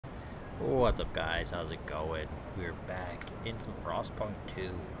What's up, guys? How's it going? We're back in some Frostpunk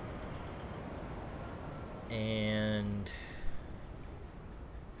 2. And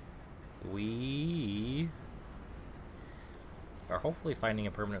we are hopefully finding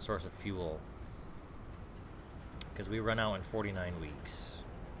a permanent source of fuel, because we run out in 49 weeks.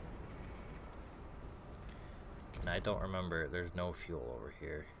 And I don't remember, there's no fuel over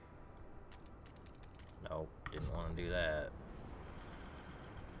here. Nope, didn't want to do that.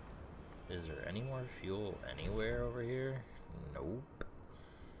 Is there any more fuel anywhere over here? Nope.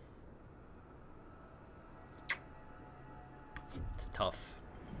 It's tough.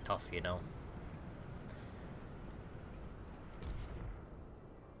 Tough, you know.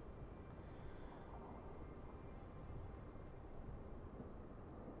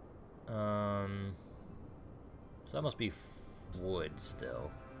 So that must be wood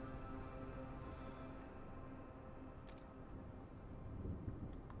still.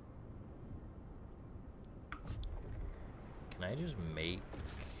 Can I just make...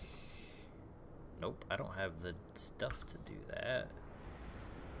 Nope, I don't have the stuff to do that.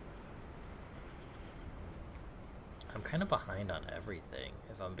 I'm kind of behind on everything,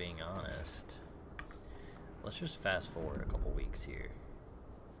 if I'm being honest. Let's just fast forward a couple weeks here.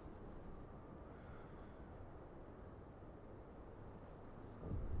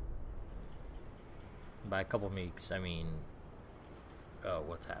 By a couple weeks, I mean... Oh,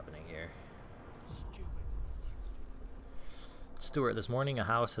 what's happening here? Stuart, this morning a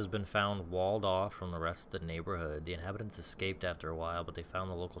house has been found walled off from the rest of the neighborhood. The inhabitants escaped after a while, but they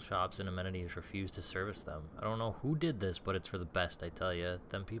found the local shops and amenities refused to service them. I don't know who did this, but it's for the best, I tell you.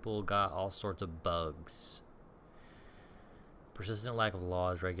 Them people got all sorts of bugs. Persistent lack of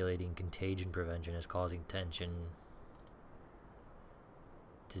laws regulating contagion prevention is causing tension.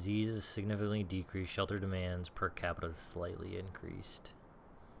 Diseases significantly decreased. Shelter demands per capita slightly increased.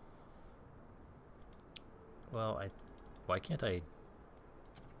 Well, why can't I...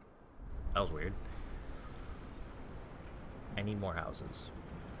 That was weird. I need more houses.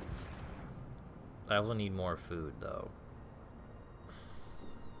 I also need more food, though.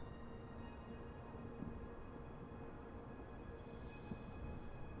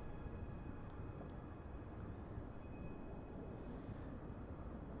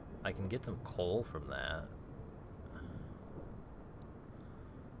 I can get some coal from that.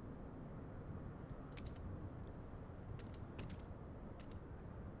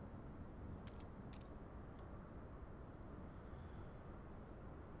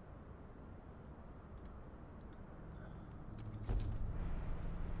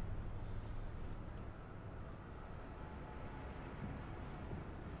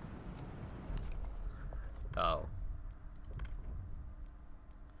 Oh.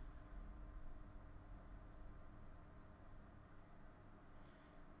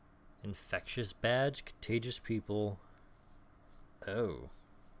 Infectious badge, contagious people. Oh.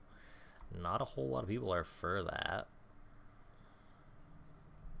 Not a whole lot of people are for that.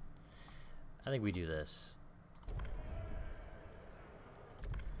 I think we do this.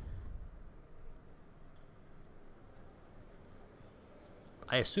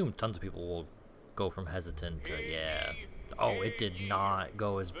 I assume tons of people will go from hesitant to yeah. Oh, it did not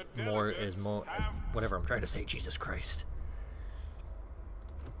go as more whatever I'm trying to say. Jesus Christ.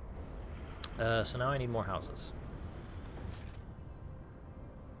 So now I need more houses.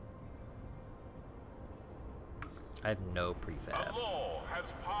 I have no prefab. A law has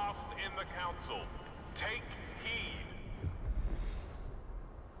passed in the council. Take heed.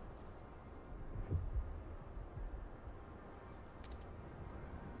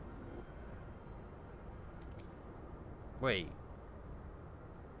 Wait.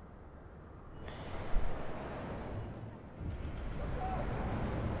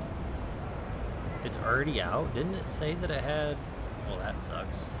 It's already out? Didn't it say that it had... Well, that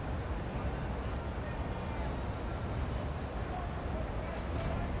sucks.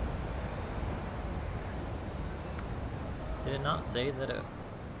 Did it not say that it...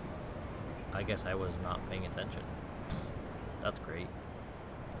 I guess I was not paying attention. That's great.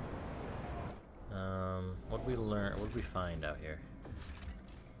 What did we learn? What did we find out here?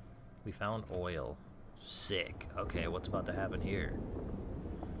 We found oil. Sick. Okay, what's about to happen here?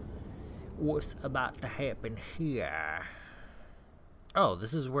 What's about to happen here? Oh,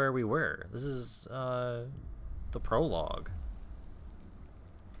 this is where we were. This is the prologue.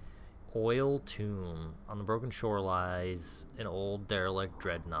 Oil tomb. On the broken shore lies an old derelict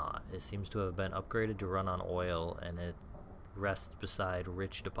dreadnought. It seems to have been upgraded to run on oil, and it rests beside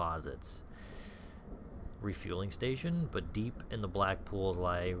rich deposits. Refueling station, but deep in the black pools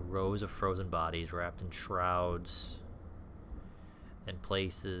lie rows of frozen bodies wrapped in shrouds and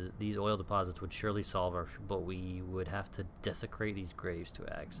places. These oil deposits would surely solve our, but we would have to desecrate these graves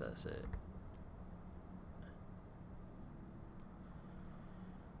to access it.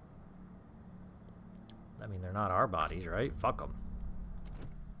 I mean, they're not our bodies, right? Fuck them.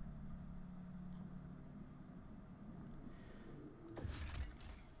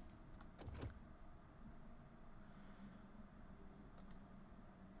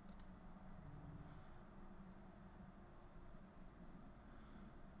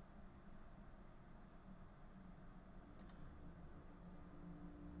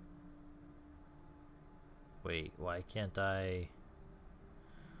 Wait, why can't I?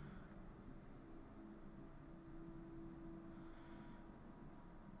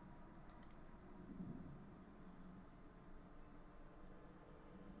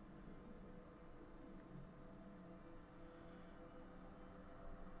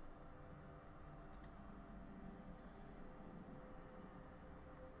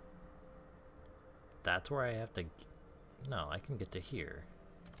 That's where I have to. No, I can get to here.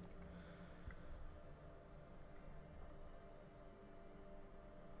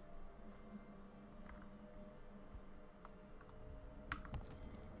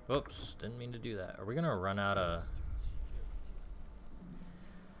 Oops, didn't mean to do that. Are we gonna run out of...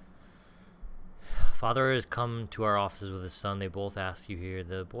 Father has come to our offices with his son. They both ask you here.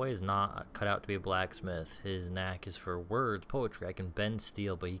 The boy is not cut out to be a blacksmith. His knack is for words, poetry. I can bend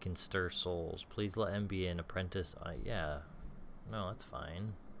steel, but he can stir souls. Please let him be an apprentice. Yeah. No, that's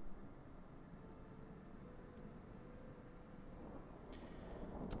fine.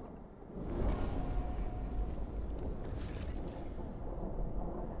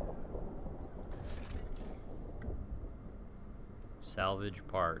 Salvage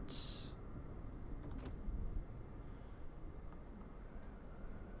parts.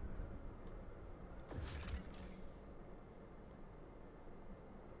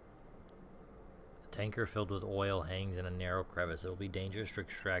 A tanker filled with oil hangs in a narrow crevice. It will be dangerous to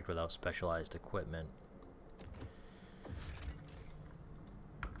extract without specialized equipment.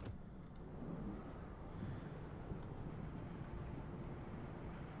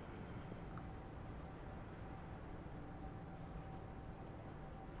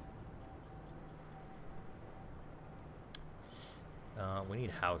 We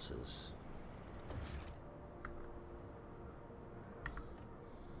need houses.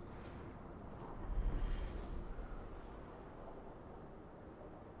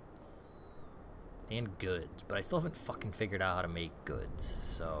 And goods, but I still haven't fucking figured out how to make goods,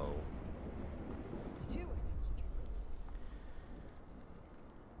 so... Let's do it.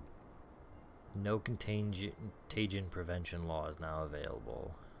 No contagion prevention law is now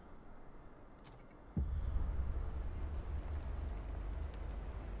available.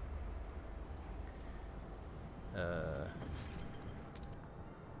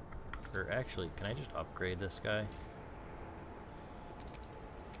 Or actually, can I just upgrade this guy?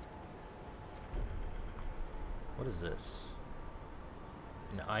 What is this?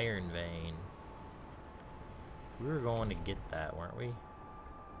 An iron vein. We were going to get that, weren't we?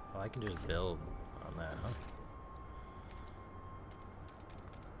 Oh, I can just build on that, huh?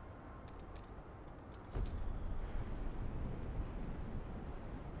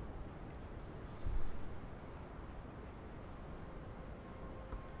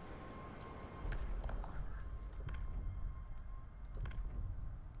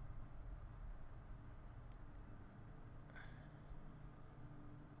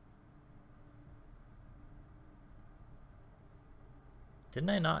 Didn't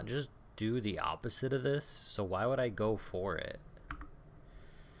I not just do the opposite of this? So why would I go for it?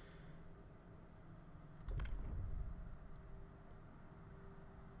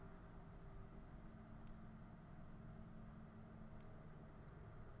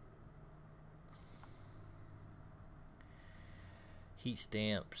 Heat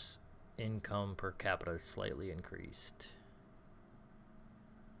stamps. Income per capita is slightly increased.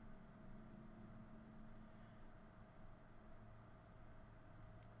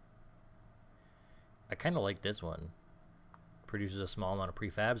 I kind of like this one. Produces a small amount of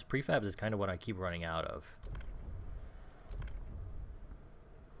prefabs. Prefabs is kind of what I keep running out of.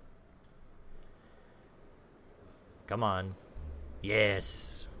 Come on.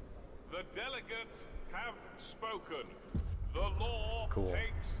 Yes. The delegates have spoken. The law Cool.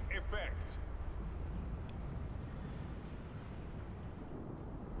 takes effect.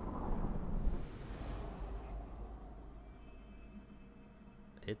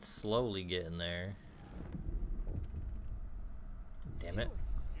 It's slowly getting there. Damn it.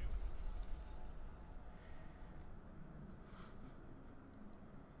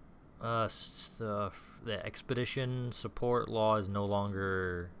 The expedition support law is no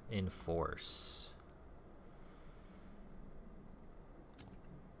longer in force.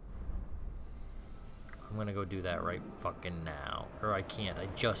 I'm gonna go do that right fucking now. Or I can't, I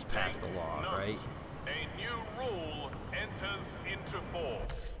just passed a law, right? A new rule enters into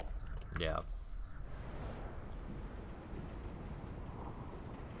force. Yeah.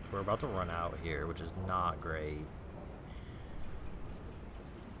 We're about to run out here, which is not great.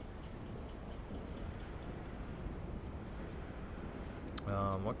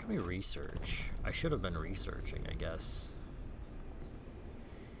 What can we research? I should have been researching, I guess.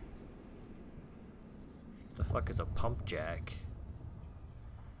 The fuck is a pump jack?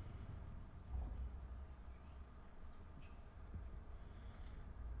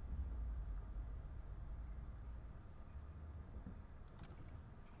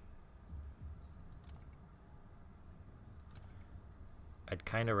 I'd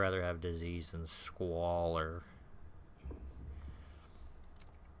kind of rather have disease than squalor.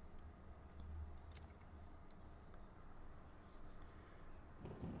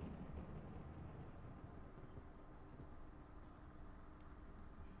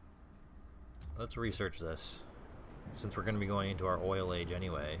 Let's research this, since we're going to be going into our oil age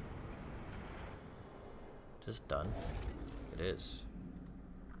anyway. Is this done? It is.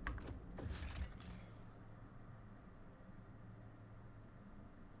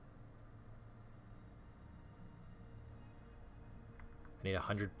 I need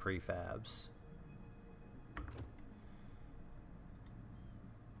 100 prefabs.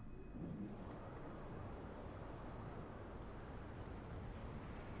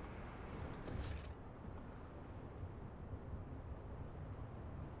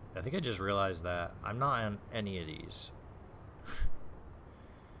 I think I just realized that I'm not on any of these.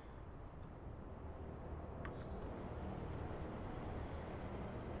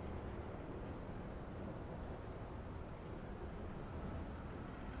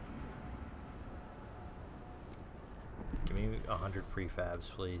 Give me 100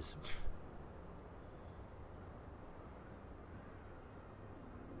 prefabs, please.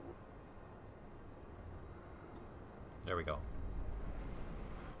 There we go.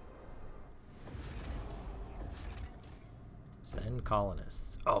 Send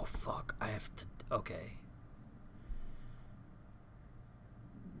colonists. Oh fuck, I have to... Okay.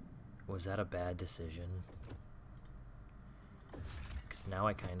 Was that a bad decision? Because now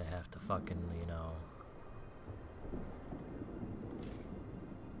I kind of have to fucking, you know...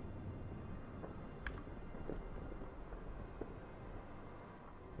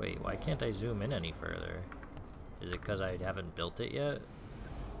 Wait, why can't I zoom in any further? Is it because I haven't built it yet?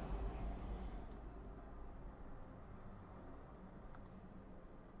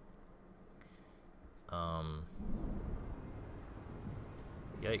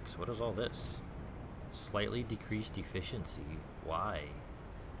 Yikes, what is all this? Slightly decreased efficiency. Why?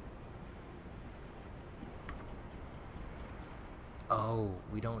 Oh,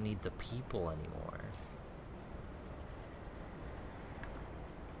 we don't need the people anymore.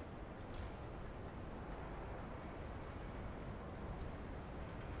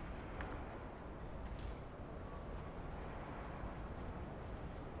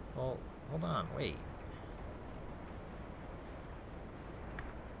 Well, hold on, wait.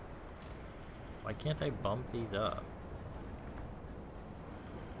 Why can't I bump these up?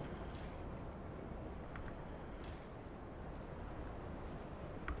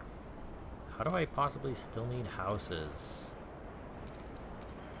 How do I possibly still need houses?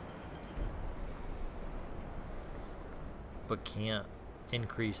 But can't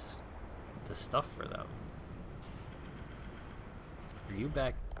increase the stuff for them? Are you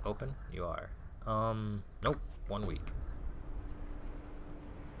back open? You are. Nope. 1 week.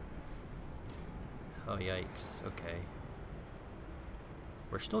 Oh, yikes. Okay.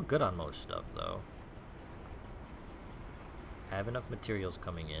 We're still good on most stuff, though. I have enough materials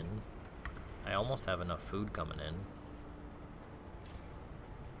coming in. I almost have enough food coming in.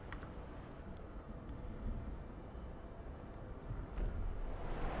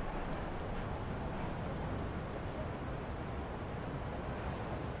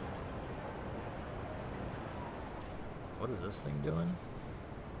 What is this thing doing?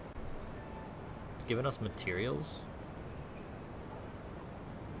 It's giving us materials?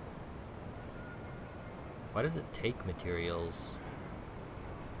 Why does it take materials?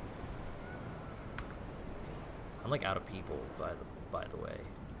 I'm like out of people, by the way.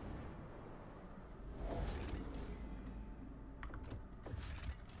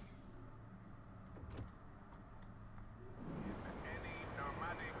 Any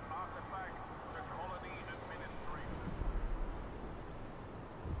nomadic artifact to colony administration.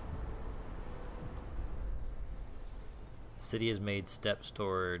 city has made steps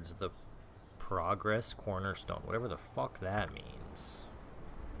towards the progress cornerstone, whatever the fuck that means.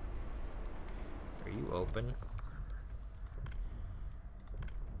 Are you open?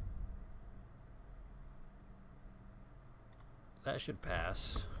 That should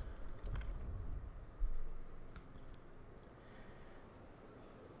pass.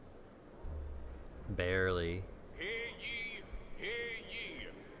 Barely. Hear ye, hear ye.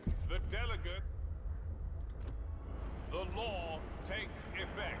 The delegate. The law takes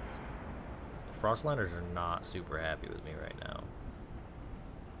effect. Frostlanders are not super happy with me right now.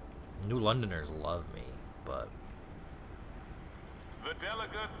 New Londoners love me, but... The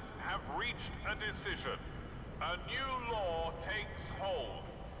delegates have reached a decision. A new law takes hold.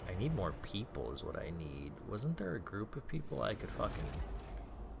 I need more people is what I need. Wasn't there a group of people I could fucking...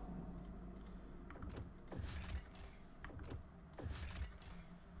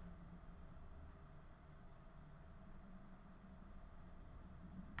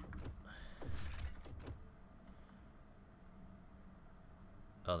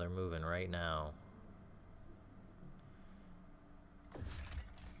 Oh, they're moving right now.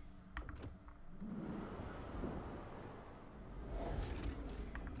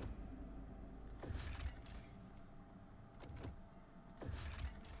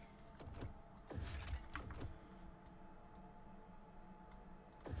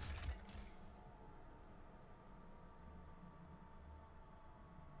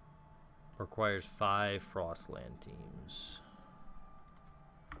 Requires 5 Frostland teams.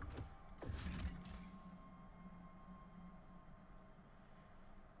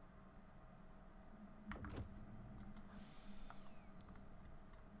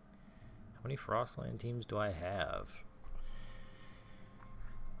 How many Frostland teams do I have?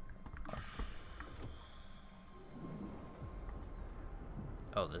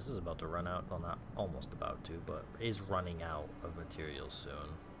 Oh, this is about to run out. Well, not almost about to, but is running out of materials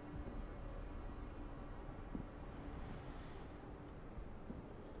soon.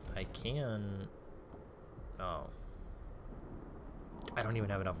 I can... Oh. I don't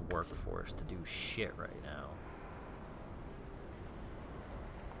even have enough workforce to do shit right now.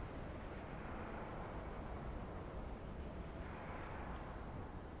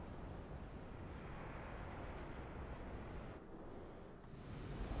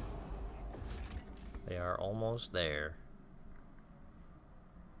 They are almost there.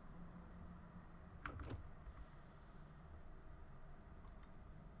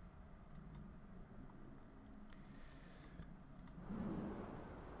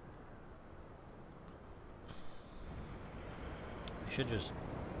 I should just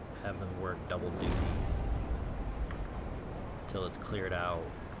have them work double duty until it's cleared out,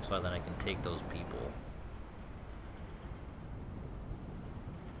 so then I can take those people.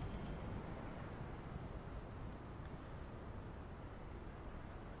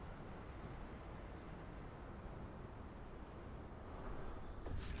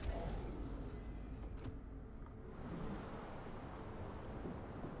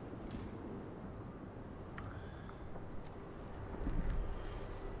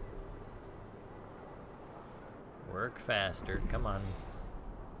 Work faster, come on.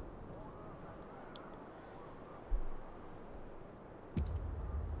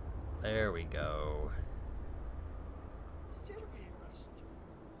 There we go.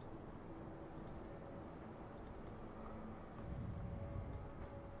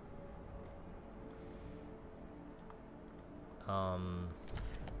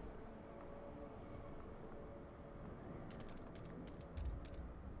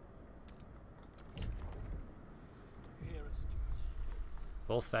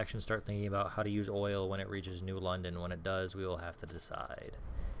 Both factions start thinking about how to use oil when it reaches New London. When it does, we will have to decide.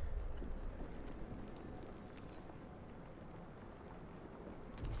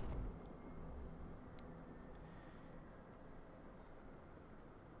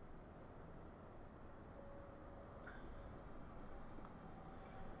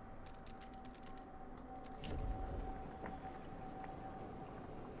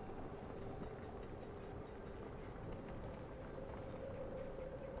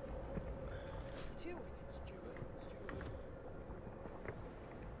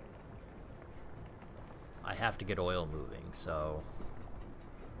 I have to get oil moving, so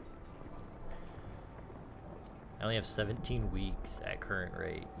I only have 17 weeks at current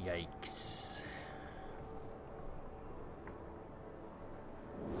rate. Yikes.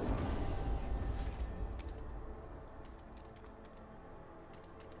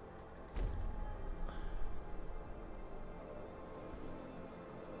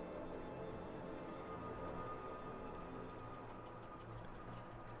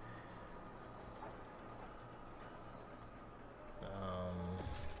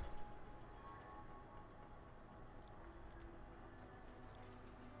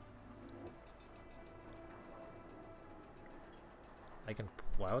 I can...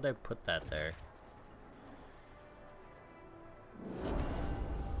 Why would I put that there?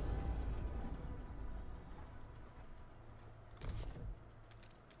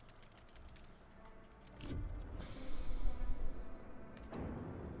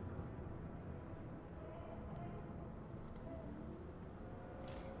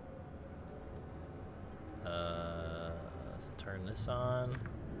 Let's turn this on.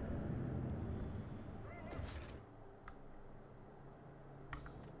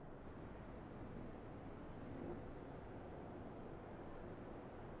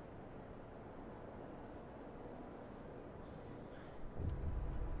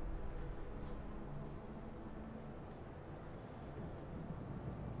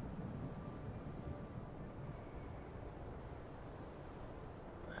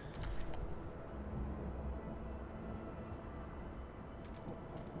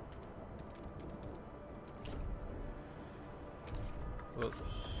 Whoops.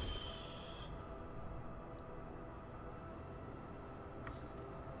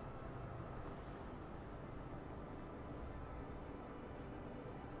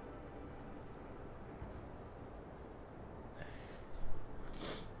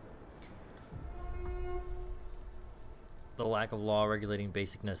 The lack of law regulating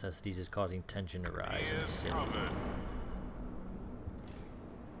basic necessities is causing tension to rise in the city.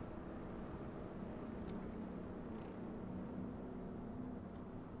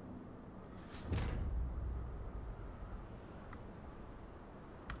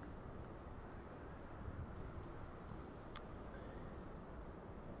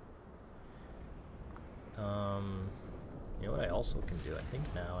 You know what I also can do? I think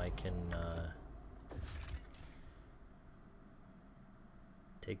now I can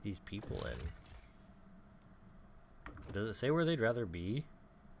take these people in. Does it say where they'd rather be?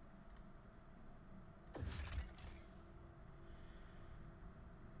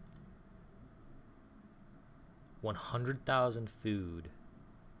 $100,000 food.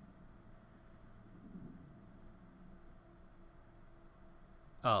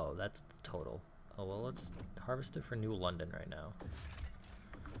 Oh, that's the total. Oh, well, let's harvest it for New London right now.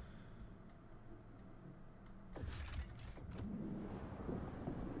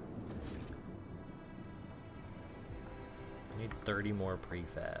 I need 30 more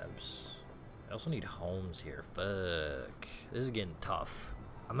prefabs. I also need homes here. Fuck. This is getting tough.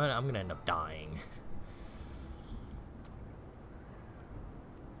 I'm gonna end up dying.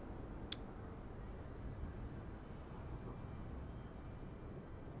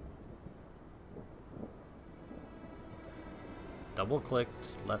 Double-clicked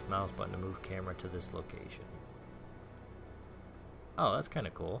left mouse button to move camera to this location. Oh, that's kind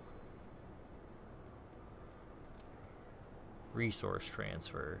of cool. Resource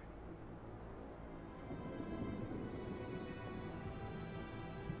transfer.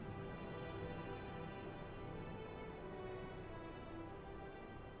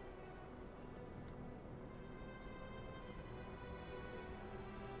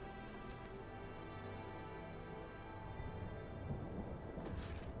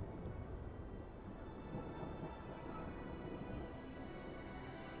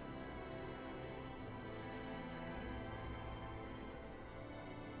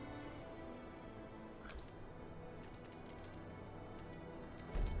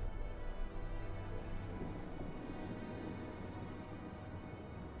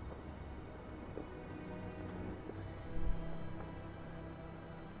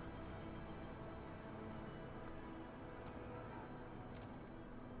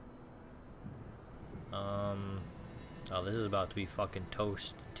 Oh, this is about to be fucking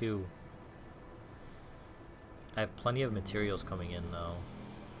toast, too. I have plenty of materials coming in, though.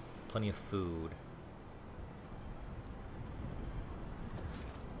 Plenty of food.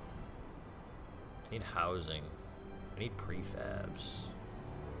 I need housing. I need prefabs.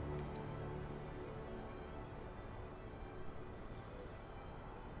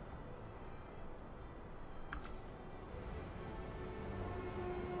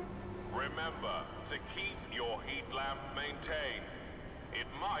 Remember to keep your heat lamp maintained. It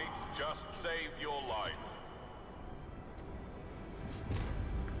might just save your life.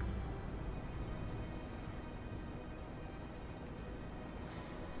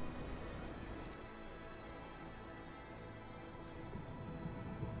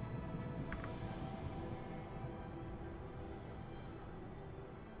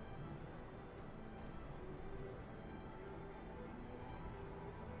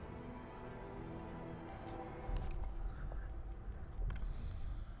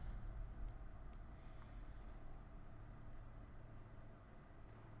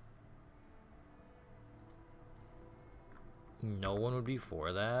 No one would be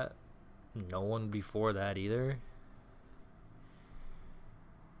for that. No one would be for that either.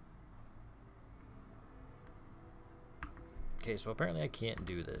 Okay, so apparently I can't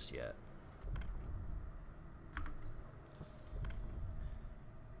do this yet.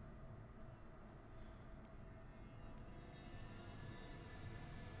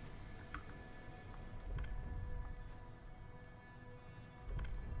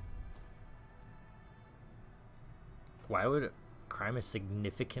 Why would crime is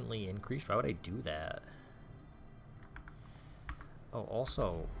significantly increased? Why would I do that? Oh,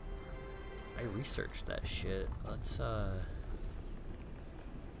 also, I researched that shit. Let's,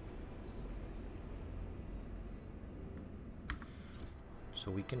 so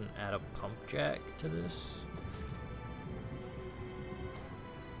we can add a pump jack to this.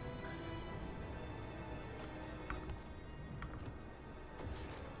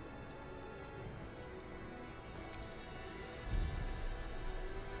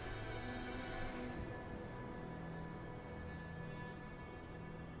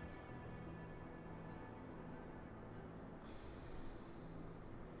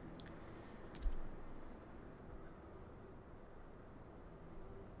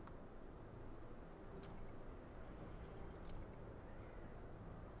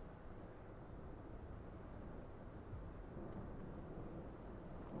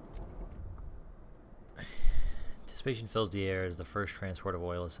 Anticipation fills the air as the first transport of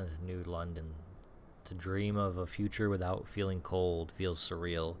oil is sent to New London. To dream of a future without feeling cold feels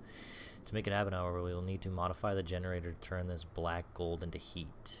surreal. To make it happen, however, we will need to modify the generator to turn this black gold into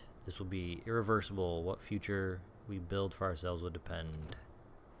heat. This will be irreversible. What future we build for ourselves will depend.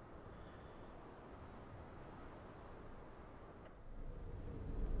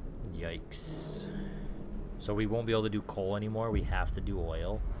 Yikes. So we won't be able to do coal anymore. We have to do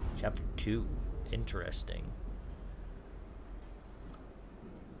oil. Chapter 2. Interesting.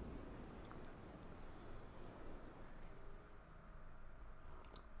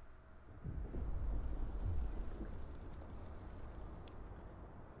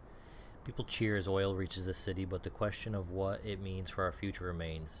 People cheer as oil reaches the city, but the question of what it means for our future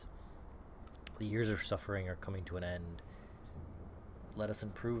remains. The years of suffering are coming to an end. Let us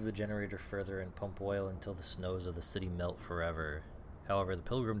improve the generator further and pump oil until the snows of the city melt forever. However, the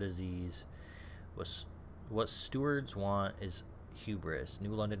pilgrim disease was what stewards want is hubris.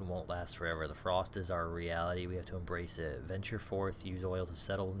 New London won't last forever. The frost is our reality. We have to embrace it. Venture forth, use oil to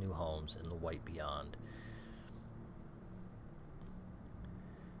settle new homes in the white beyond.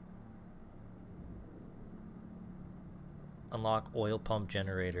 Unlock oil pump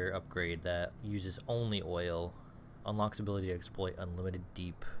generator upgrade that uses only oil. Unlocks ability to exploit unlimited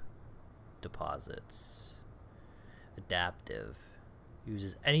deep deposits. Adaptive.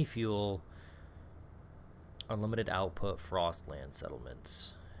 Uses any fuel. Unlimited output Frostland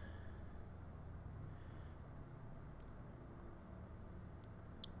settlements.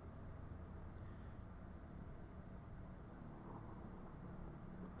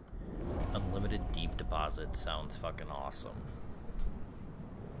 Unlimited deep deposit sounds fucking awesome.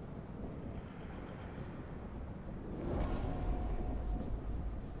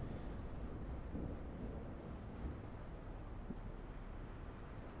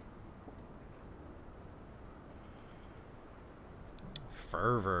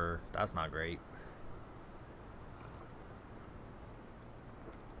 Fervor, that's not great.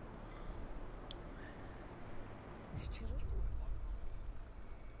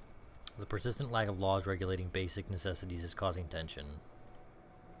 The persistent lack of laws regulating basic necessities is causing tension.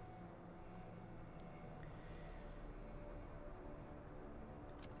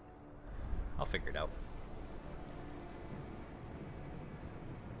 I'll figure it out.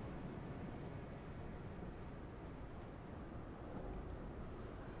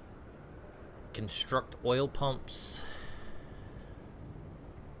 Construct oil pumps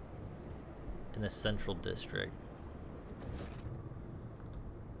in the central district.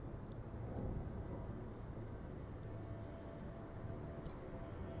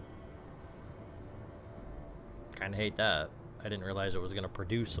 Kinda hate that. I didn't realize it was gonna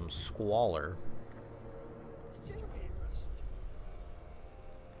produce some squalor.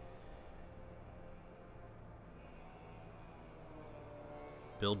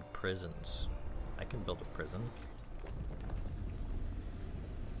 Build prisons. I can build a prison.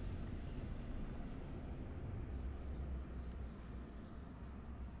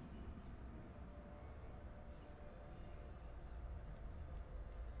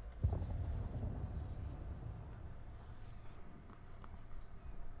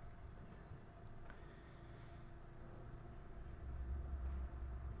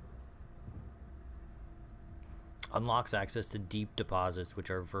 Unlocks access to deep deposits, which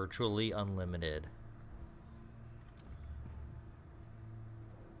are virtually unlimited.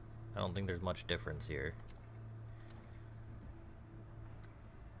 I don't think there's much difference here.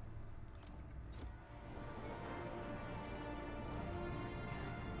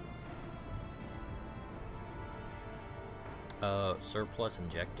 Surplus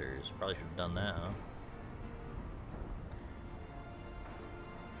injectors. Probably should have done that, huh?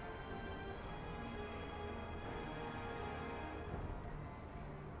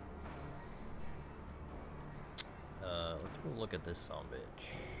 Let's go look at this son of a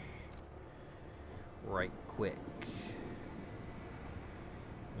bitch. Right quick.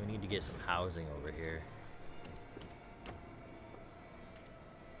 We need to get some housing over here.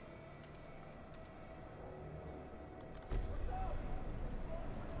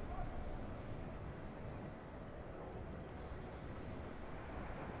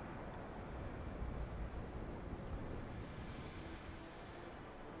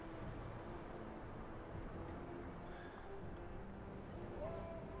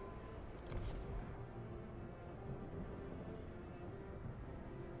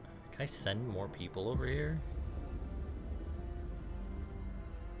 Can I send more people over here?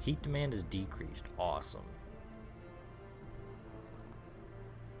 Heat demand is decreased. Awesome.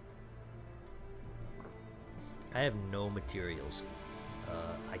 I have no materials.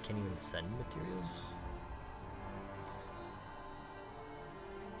 I can't even send materials.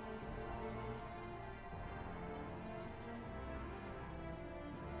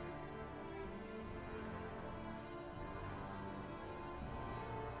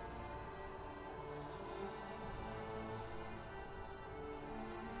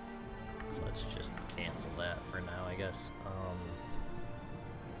 Let's just cancel that for now, I guess.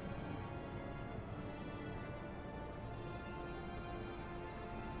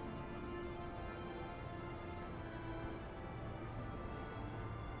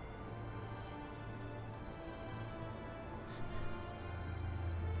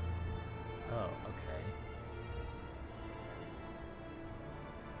 Oh, okay.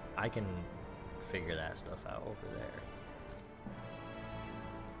 I can figure that stuff out over there.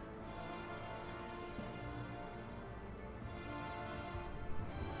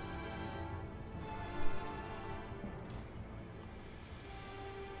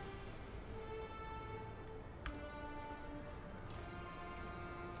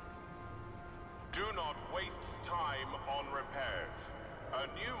 Do not waste time on repairs. A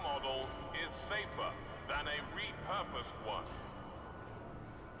new model is safer than a repurposed one.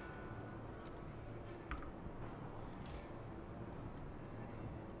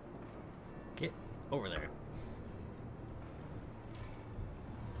 Get over there.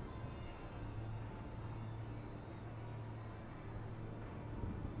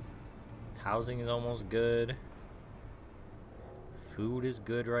 Housing is almost good. Food is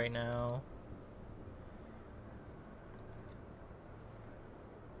good right now.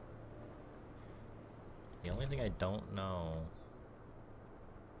 The only thing I don't know...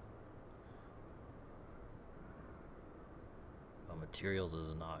 Oh, materials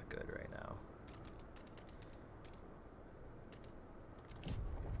is not good right now.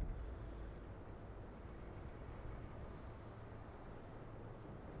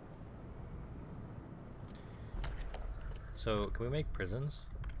 So, can we make prisons?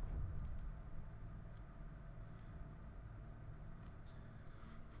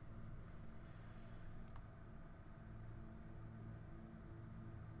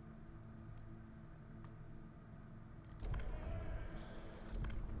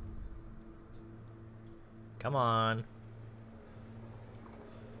 Come on.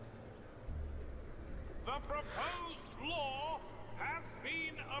 The proposed law has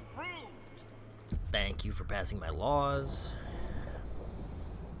been approved. Thank you for passing my laws.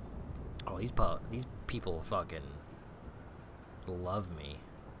 Oh, these people fucking love me.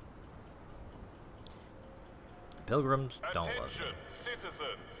 The pilgrims don't love me. Attention,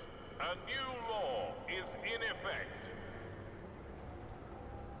 citizens. A new law is in effect.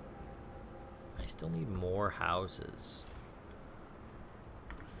 I still need more houses.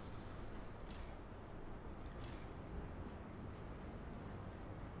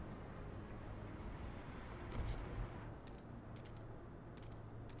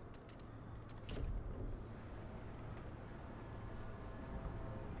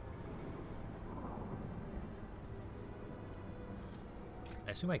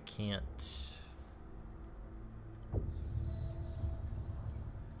 I assume I can't.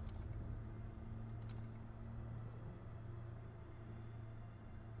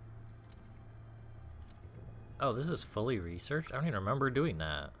 Oh, this is fully researched? I don't even remember doing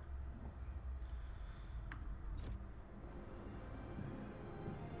that.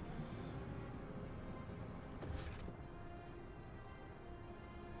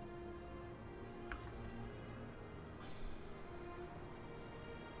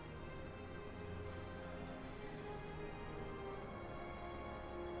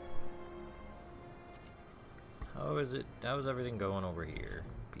 how's everything going over here,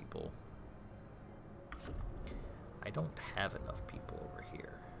 people? I don't have enough people over here.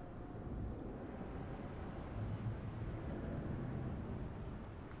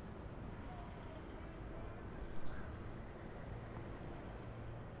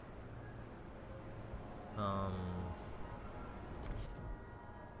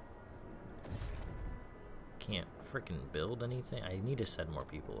 Can't freaking build anything. I need to send more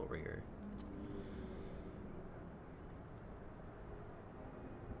people over here.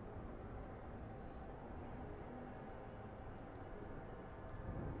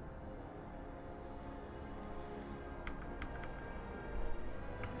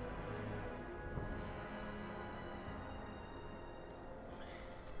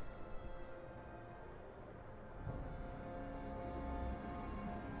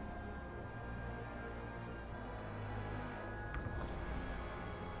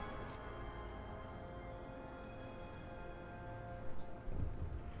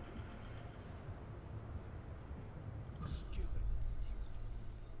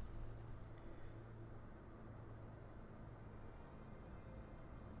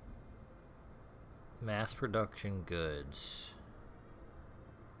 Mass production goods.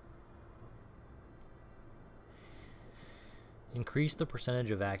 Increase the percentage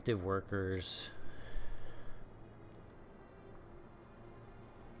of active workers.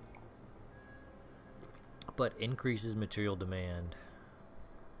 But increases material demand.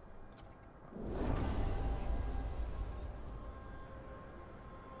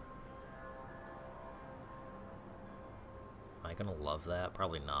 Am I gonna love that?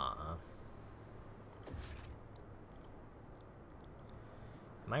 Probably not, huh?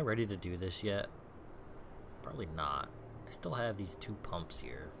 Am I ready to do this yet? Probably not. I still have these 2 pumps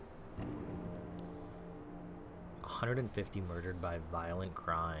here. 150 murdered by violent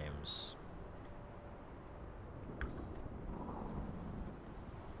crimes.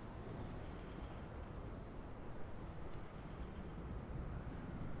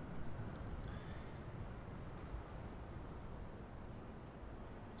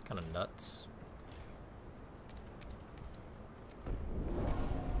 It's kind of nuts.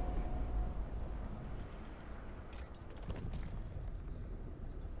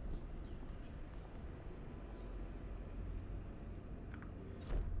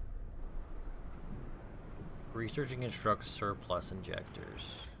 Research and construct surplus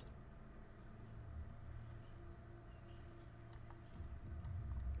injectors.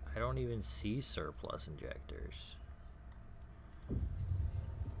 I don't even see surplus injectors.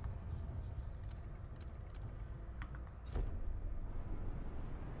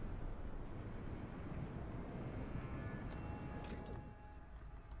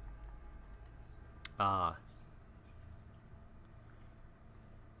 Ah.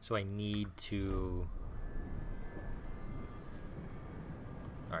 So I need to...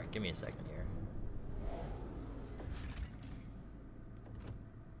 Alright, give me a second here.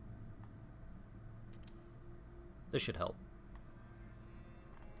 This should help.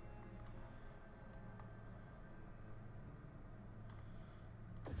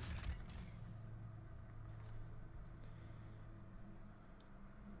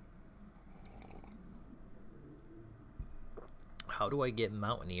 How do I get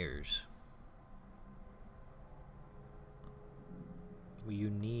mountaineers? You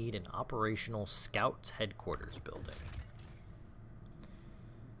need an operational scouts headquarters building.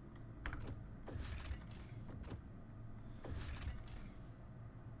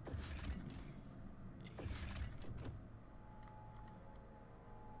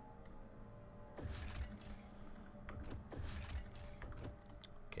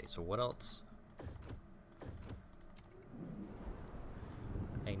 Okay, so what else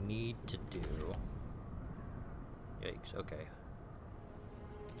I need to do? Yikes, okay.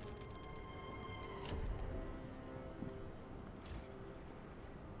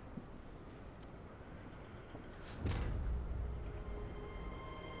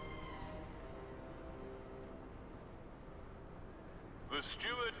 The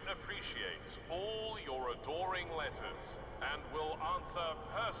steward appreciates all your adoring letters and will answer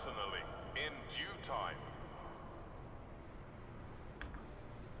personally in due time.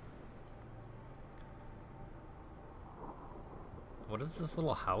 What does this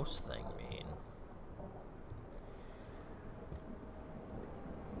little house thing mean?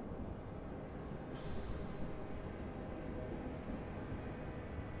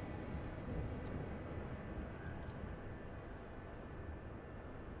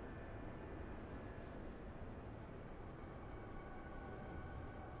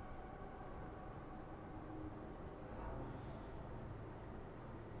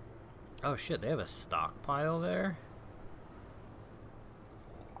 Oh shit, they have a stockpile there?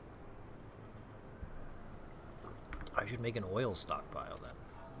 I should make an oil stockpile then.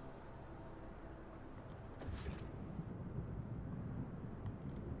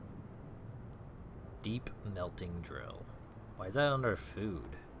 Deep melting drill. Why is that under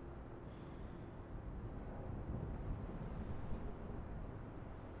food?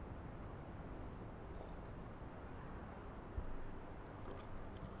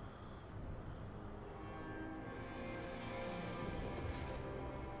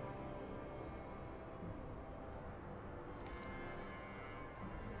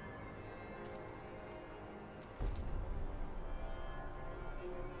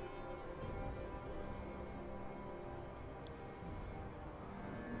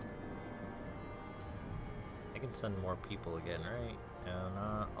 I can send more people again, right? No,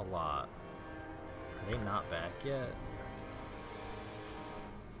 not a lot. Are they not back yet?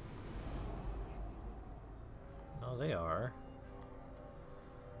 No, they are.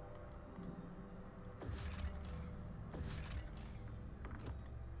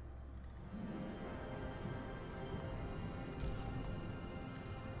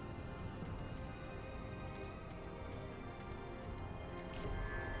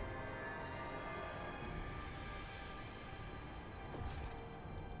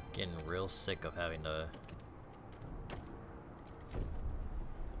 Getting real sick of having to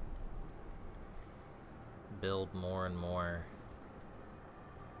build more and more.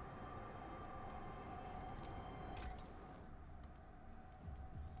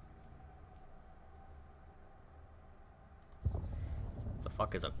 The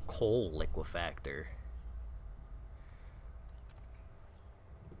fuck is a coal liquefactor?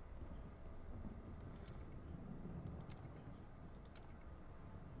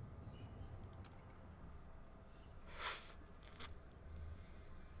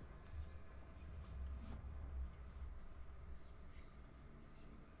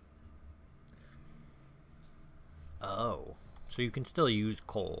 Oh, so you can still use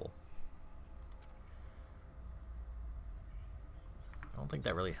coal. I don't think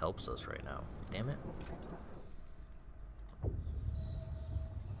that really helps us right now. Damn it.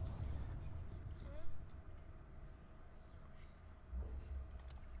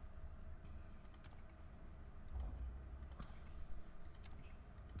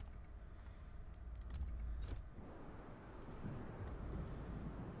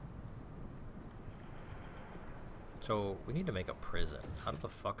 So, we need to make a prison. How the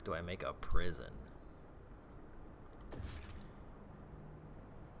fuck do I make a prison?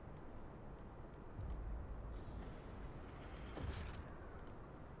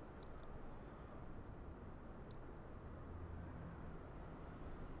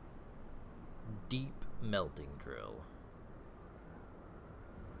 Deep melting drill.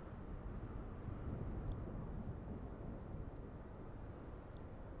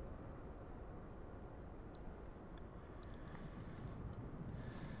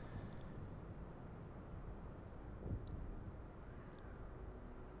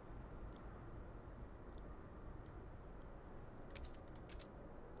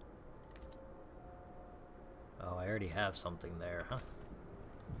 Oh, I already have something there, huh?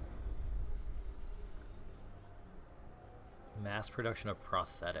 Mass production of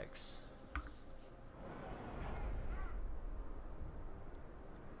prosthetics.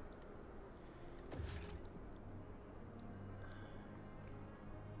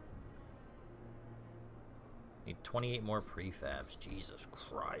 Need 28 more prefabs. Jesus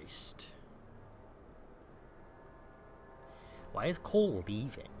Christ. Why is coal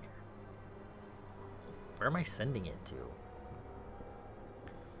leaving? Where am I sending it to?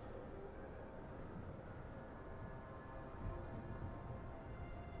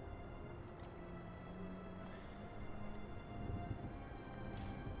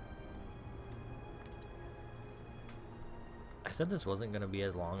 I said this wasn't going to be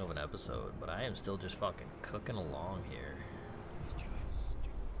as long of an episode, but I am still just fucking cooking along here.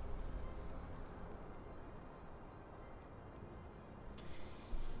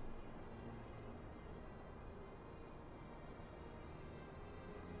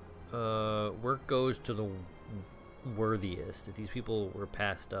 Work goes to the worthiest. If these people were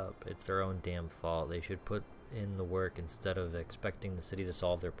passed up, it's their own damn fault. They should put in the work instead of expecting the city to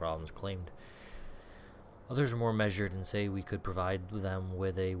solve their problems, claimed. Others are more measured and say we could provide them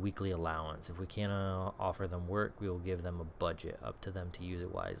with a weekly allowance. If we can't offer them work, we will give them a budget, up to them to use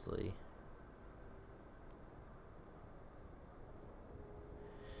it wisely.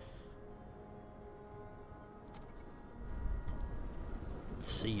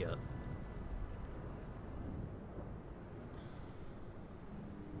 See ya.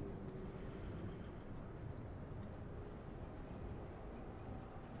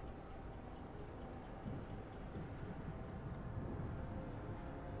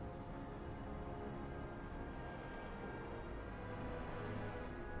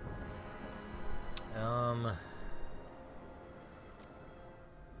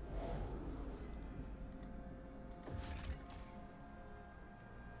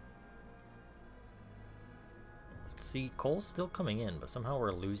 See, coal's still coming in, but somehow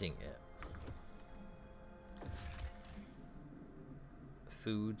we're losing it.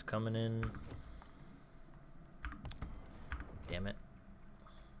 Food's coming in. Damn it.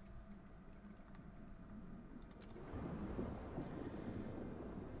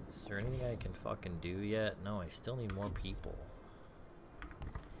 Is there anything I can fucking do yet? No, I still need more people.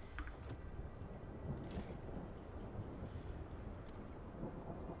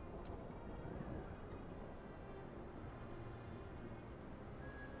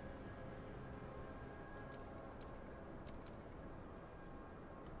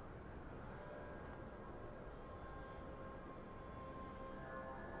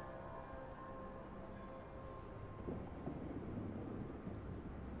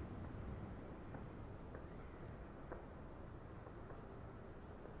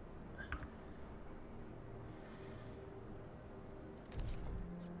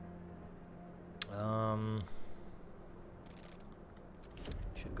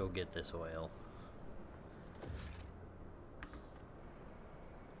 Should go get this oil.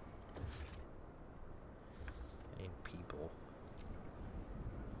 I need people.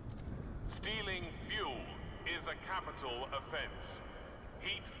 Stealing fuel is a capital offense.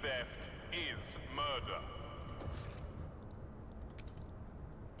 Heat theft is murder.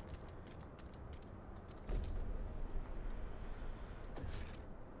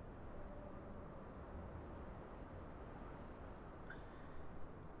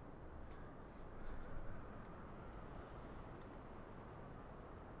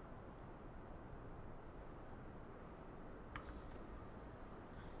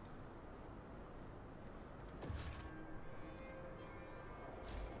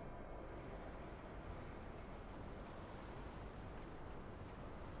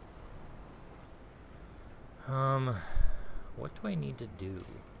 What do I need to do?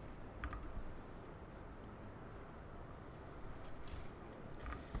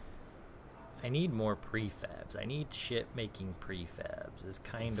 I need more prefabs. I need shit making prefabs is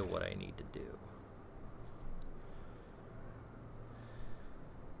kind of what I need to do.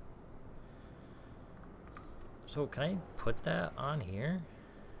 So can I put that on here?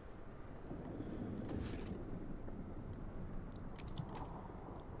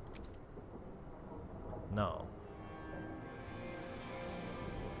 No.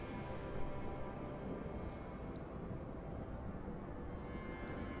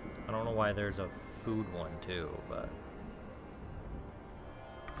 I don't know why there's a food one too, but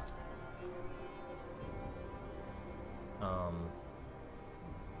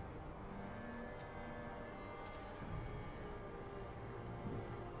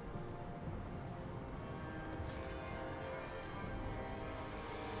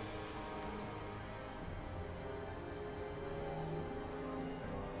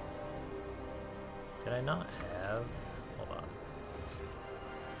did I not have? Hold on.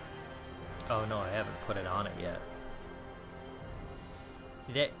 Oh no, I haven't put it on it yet.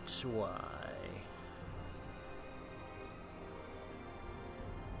 That's why.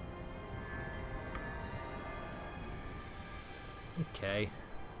 Okay.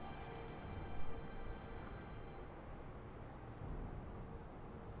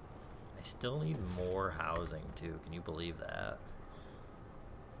 I still need more housing too. Can you believe that?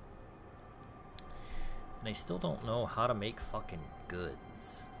 And I still don't know how to make fucking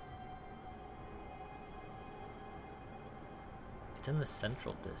goods. It's in the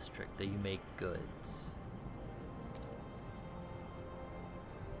central district that you make goods.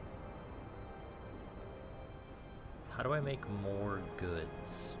 How do I make more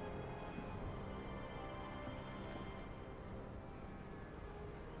goods?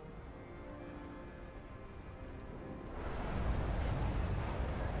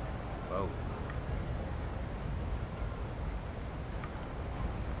 Whoa.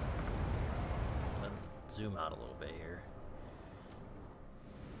 Let's zoom out a little bit here.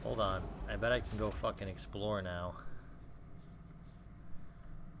 Hold on. I bet I can go fucking explore now.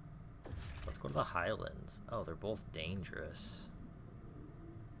 Let's go to the Highlands. Oh, they're both dangerous.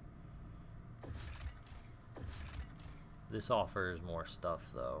 This offers more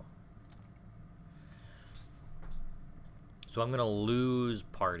stuff, though. So I'm gonna lose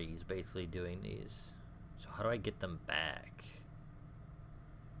parties basically doing these. So how do I get them back?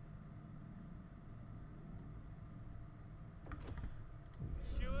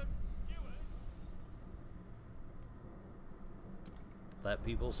 Let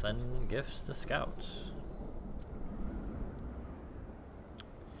people send gifts to scouts.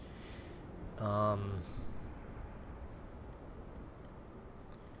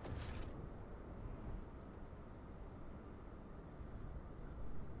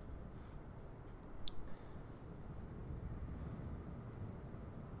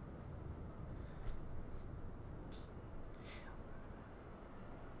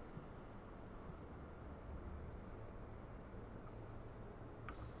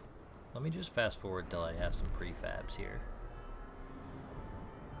 Let me just fast forward till I have some prefabs here.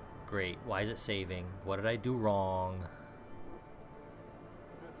 Great. Why is it saving? What did I do wrong?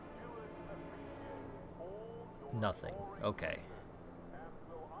 Nothing. Okay.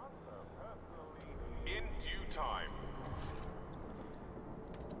 In due time.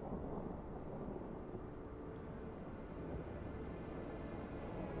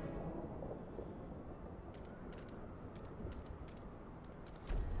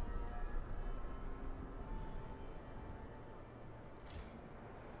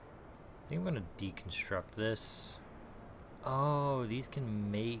 I think I'm gonna deconstruct this. Oh, these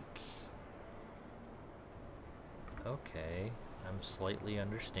can make... Okay, I'm slightly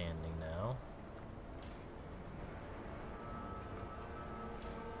understanding now.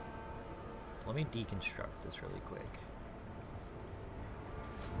 Let me deconstruct this really quick.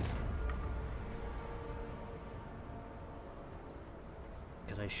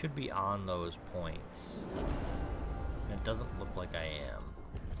 Because I should be on those points. And it doesn't look like I am.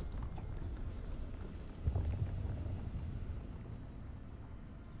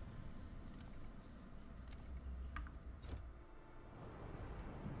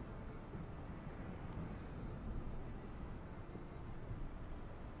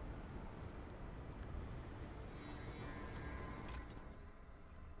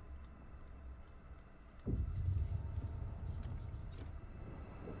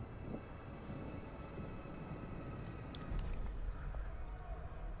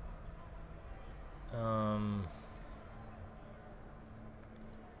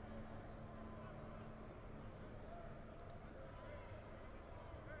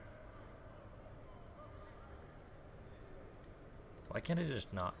 Why can't I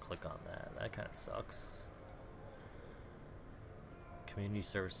just not click on that? That kind of sucks. Community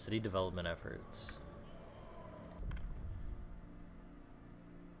service, city development efforts.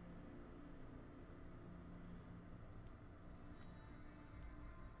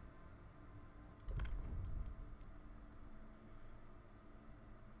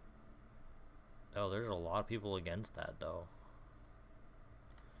 Oh, there's a lot of people against that, though.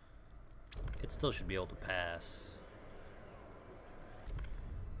 It still should be able to pass.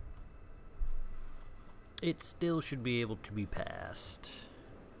 It still should be able to be passed.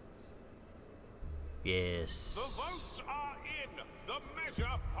 Yes. The votes are in. The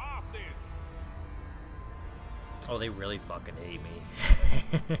measure passes. Oh, they really fucking hate me.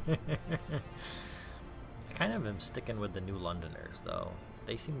 I kind of am sticking with the New Londoners, though.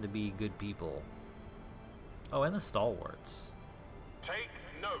 They seem to be good people. Oh, and the Stalwarts. Take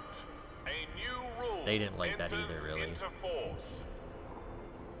note. A new rule. They didn't like that either, really. Into force.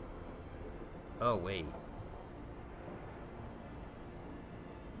 Oh, wait.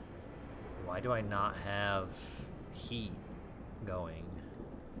 Why do I not have heat going?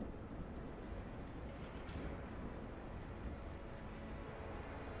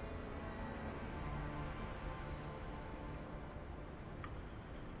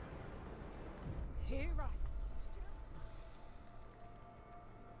 Hear us.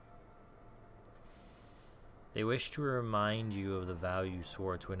 They wish to remind you of the vow you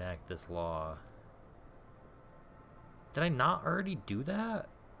swore to enact this law. Did I not already do that?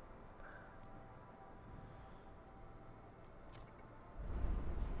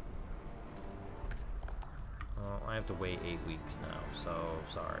 Well, I have to wait 8 weeks now, so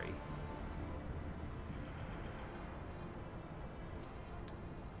sorry.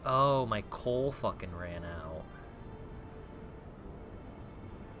 Oh, my coal fucking ran out.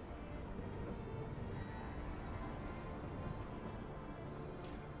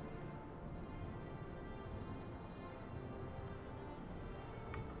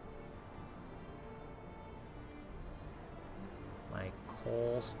 My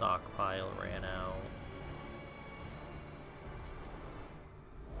coal stockpile ran out.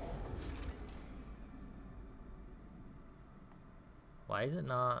 Why is it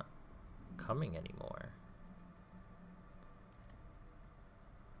not coming anymore?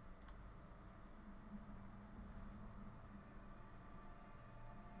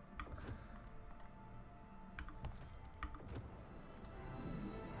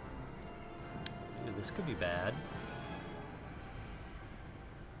 Dude, this could be bad.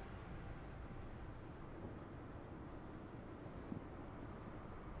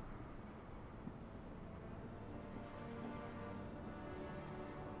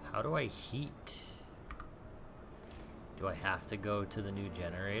 How do I heat? Do I have to go to the new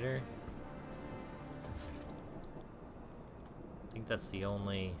generator? I think that's the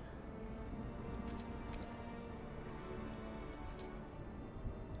only...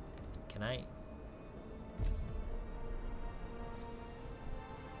 Can I...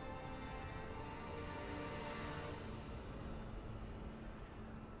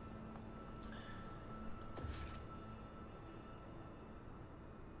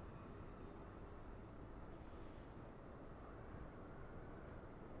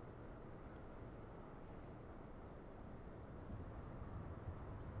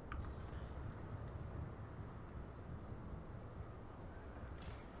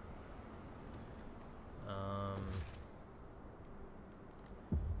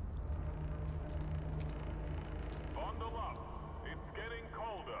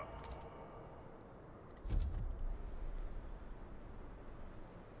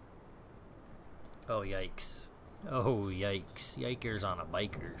 Oh, yikes. Oh, yikes. Yikers on a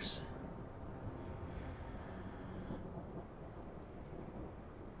bikers.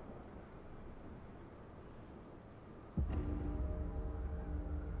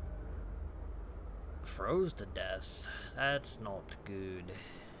 Froze to death. That's not good.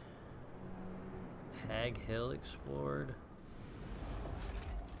 Hag Hill explored.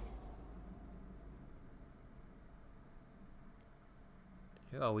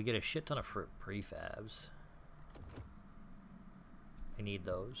 Oh, we get a shit ton of prefabs. I need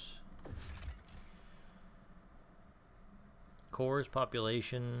those. Cores,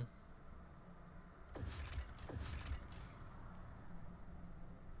 population.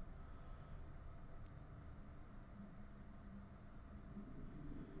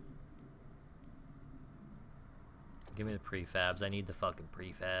 Give me the prefabs. I need the fucking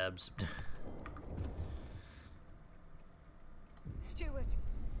prefabs. Steward.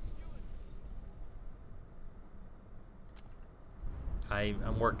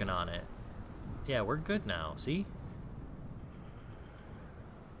 I'm working on it. Yeah, we're good now. See?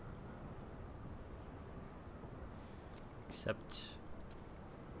 Except...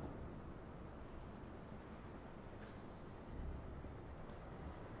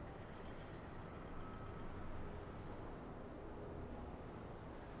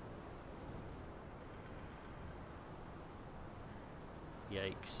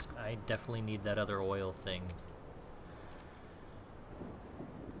 Yikes. I definitely need that other oil thing.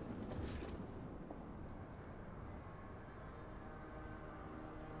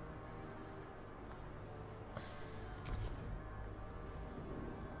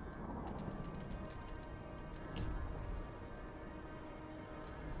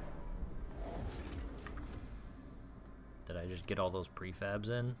 Did I just get all those prefabs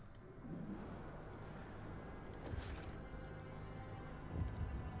in?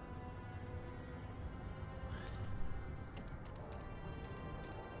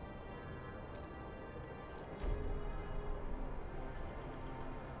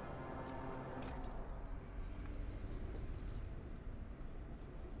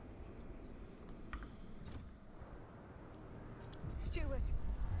 Steward.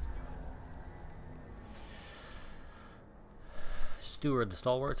 Steward, the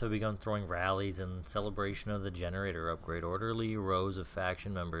stalwarts have begun throwing rallies in celebration of the generator upgrade. Orderly rows of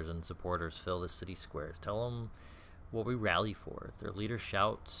faction members and supporters fill the city squares. Tell them what we rally for. Their leader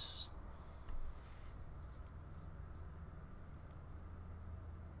shouts.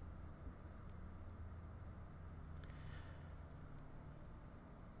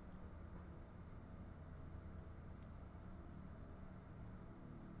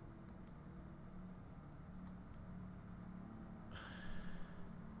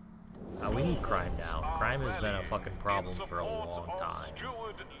 We need crime down. Crime has been a fucking problem for a long time.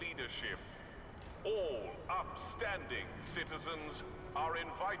 Steward leadership. All upstanding citizens are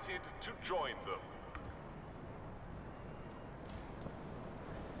invited to join them.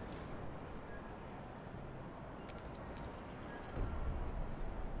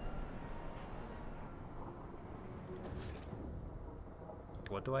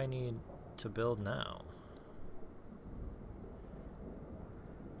 What do I need to build now?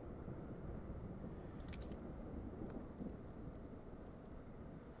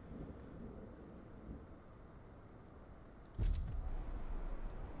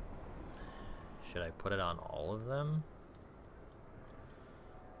 Should I put it on all of them?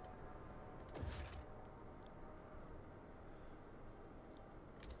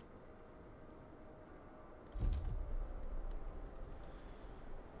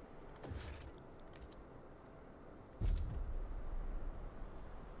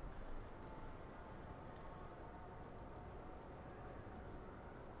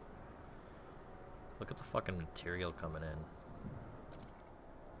 Look at the fucking material coming in.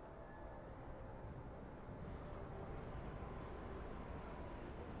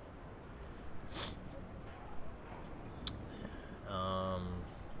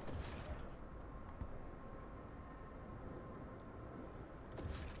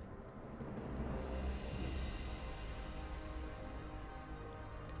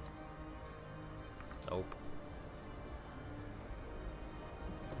 Nope.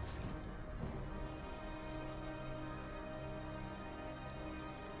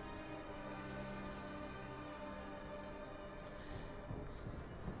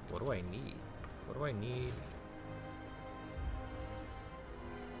 What do I need? What do I need?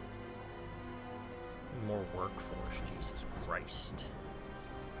 More workforce, Jesus Christ.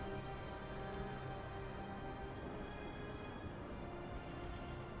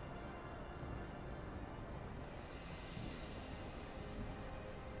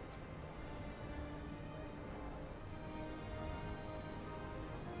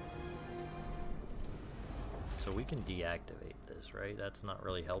 So we can deactivate this, right? That's not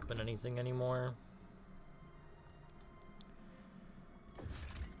really helping anything anymore.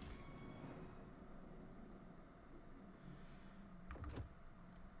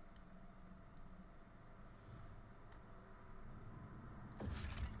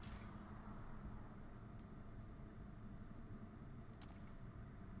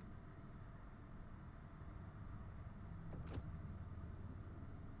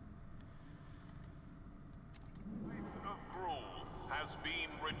 Has been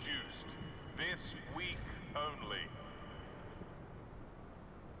reduced this week only.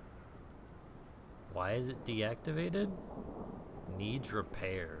 Why is it deactivated? Needs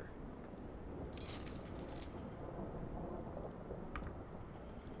repair.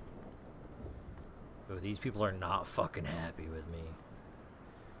 Oh, these people are not fucking happy with me.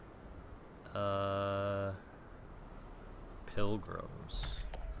 Pilgrims.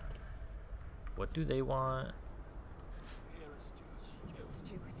 What do they want?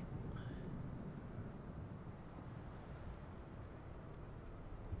 Stewart.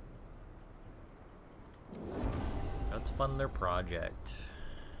 Let's fund their project.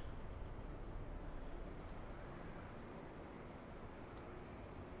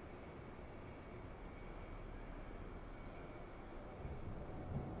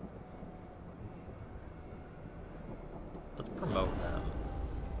 Let's promote them.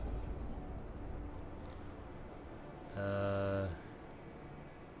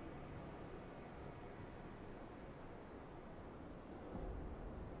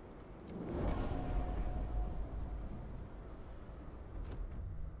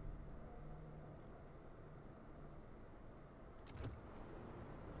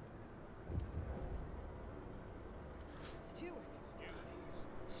 Stewart.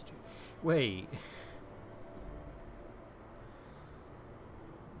 Wait.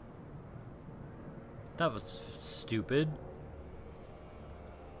 That was stupid.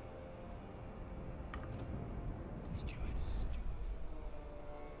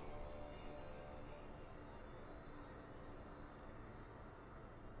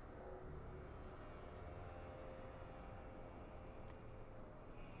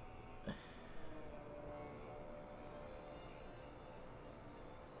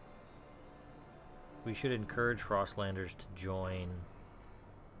 We should encourage Frostlanders to join.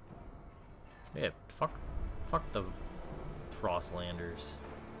 Yeah, fuck the Frostlanders.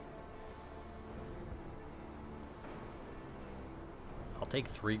 I'll take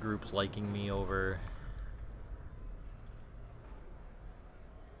 3 groups liking me over.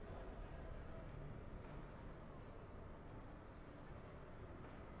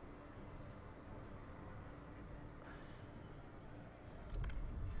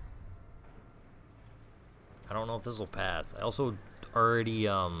 I don't know if this will pass. I also already,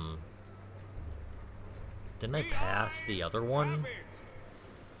 didn't I pass the other one?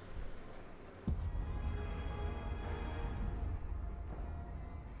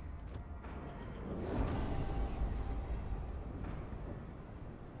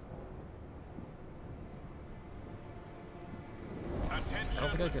 Attention, I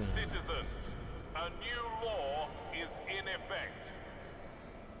don't think I can. citizens. A new law is in effect.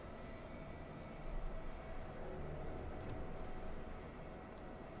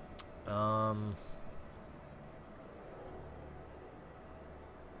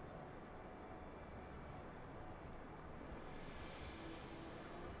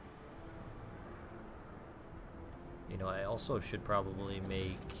 You know, I also should probably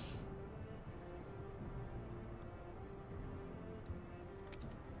make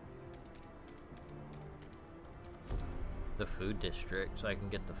the food district so I can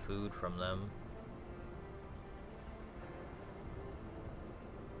get the food from them.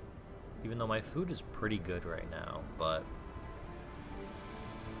 Even though my food is pretty good right now, but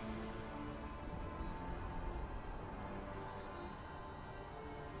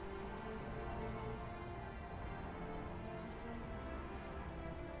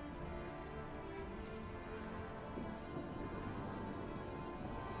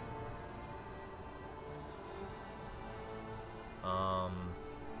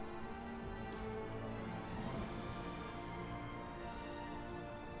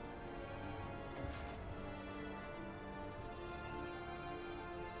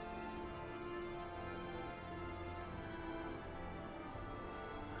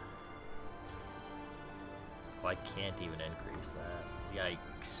oh, I can't even increase that.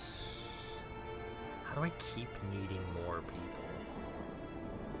 Yikes. How do I keep needing more people?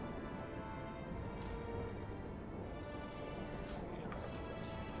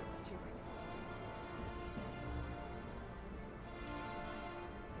 Stewart.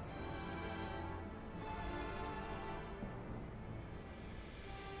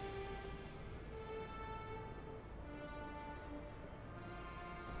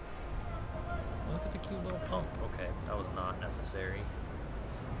 cute little pump. Okay, that was not necessary.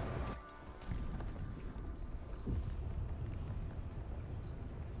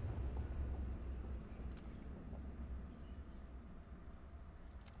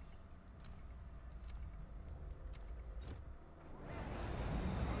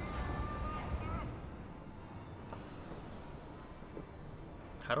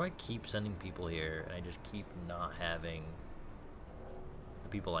 How do I keep sending people here and I just keep not having the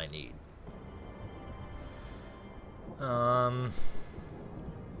people I need? I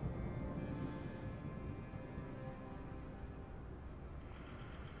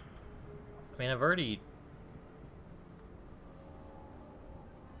mean, I've already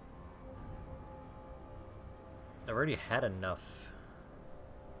had enough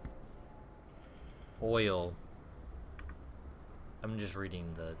oil. I'm just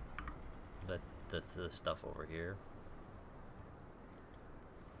reading the stuff over here.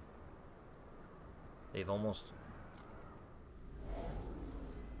 They've almost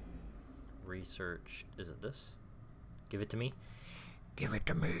researched. Is it this? Give it to me. Give it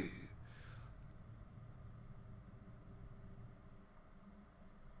to me.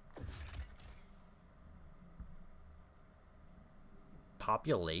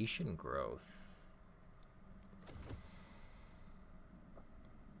 Population growth.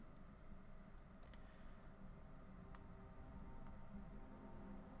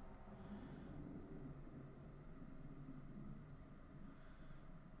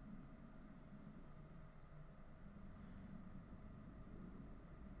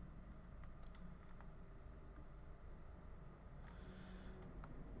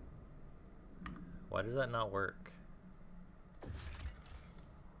 Why does that not work?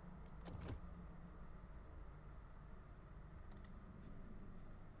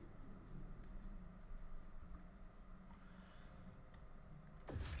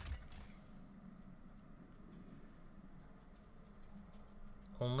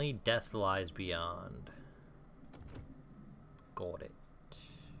 Only death lies beyond. Got it.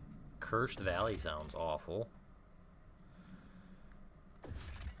 Cursed Valley sounds awful.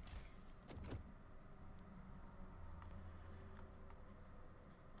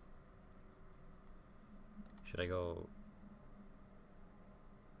 Should I go?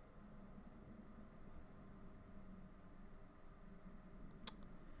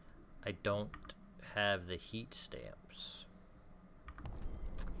 I don't have the heat stamps.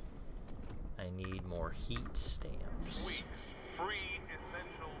 I need more heat stamps. Week's free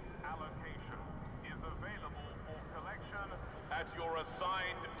essentials allocation is available for collection at your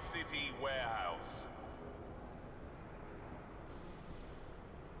assigned city warehouse.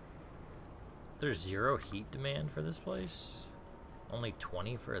 There's 0 heat demand for this place? Only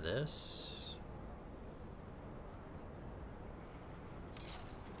 20 for this?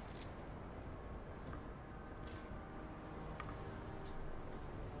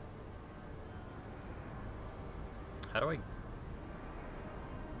 How do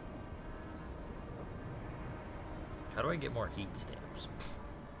I get more heat stamps?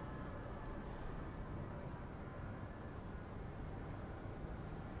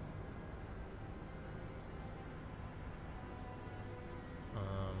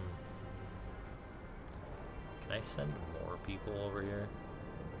 Can I send more people over here?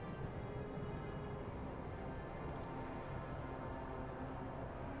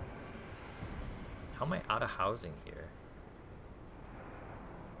 How am I out of housing here?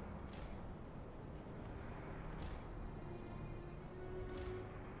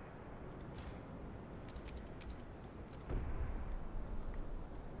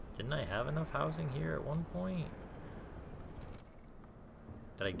 Didn't I have enough housing here at one point?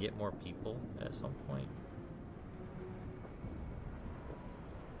 Did I get more people at some point?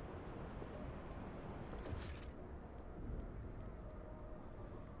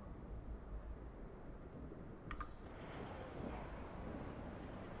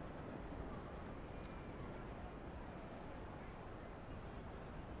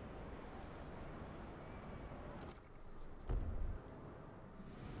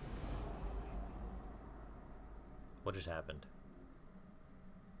 What just happened?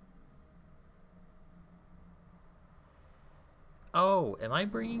 Oh, am I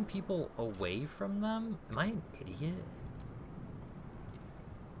bringing people away from them? Am I an idiot?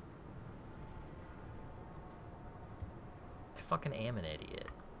 I fucking am an idiot.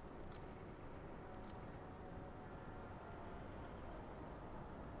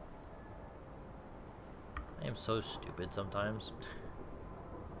 I am so stupid sometimes.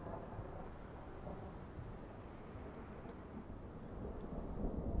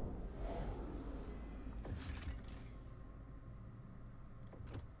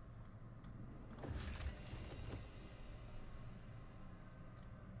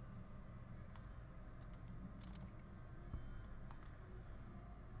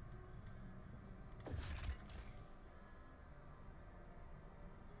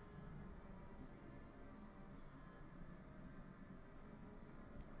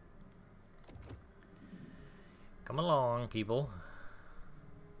 Come along, people.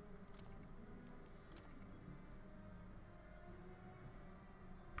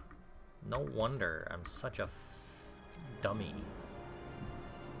 No wonder I'm such a dummy.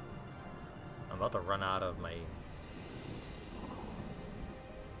 I'm about to run out of my... You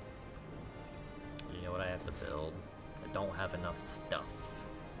know what I have to build? I don't have enough stuff.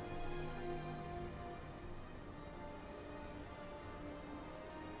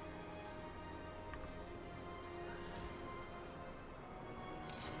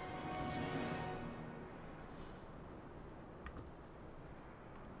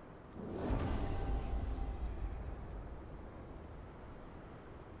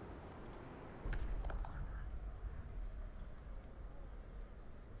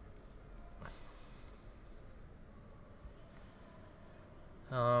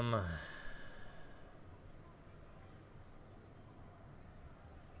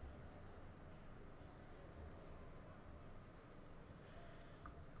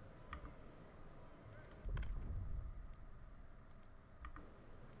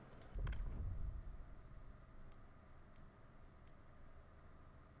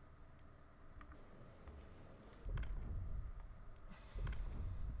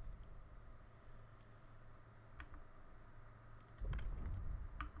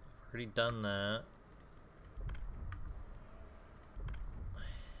 Already done that.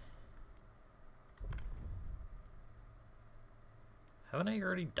 Haven't I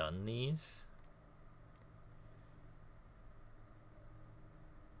already done these?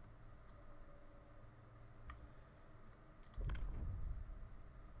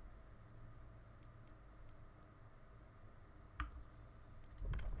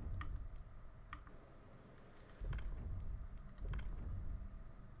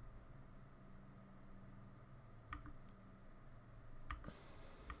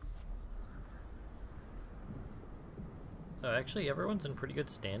 Actually, everyone's in pretty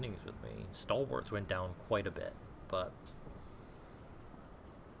good standings with me. Stalwarts went down quite a bit, but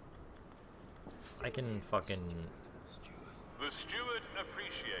I can fucking... The steward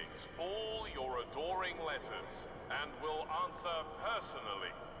appreciates all your adoring letters and will answer personally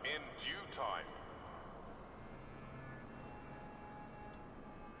in due time.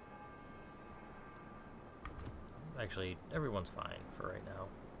 Actually, everyone's fine for right now.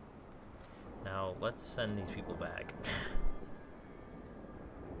 Now, let's send these people back.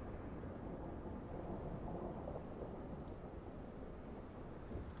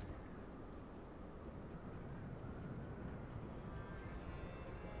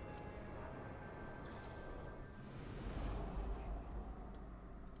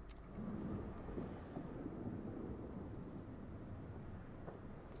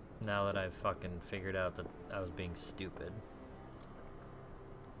 Now that I've fucking figured out that I was being stupid.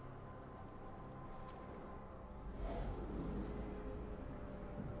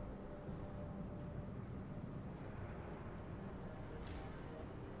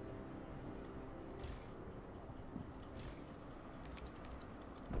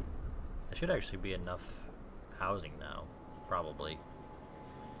 There should actually be enough housing now, probably.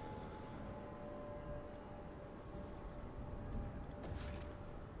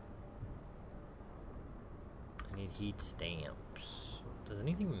 I need heat stamps. Does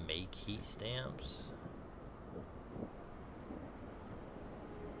anything make heat stamps?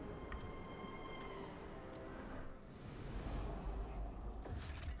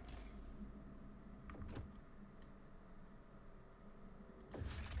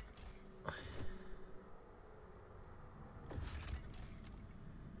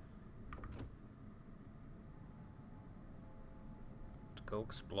 Let's go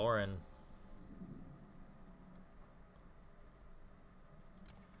exploring.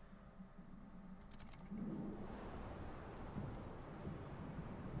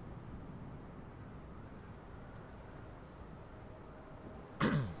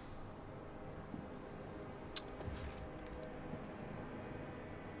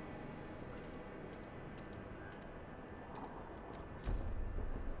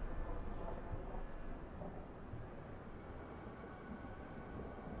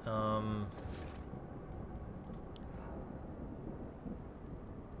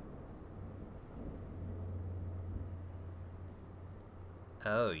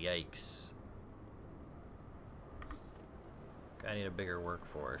 Oh, yikes. I need a bigger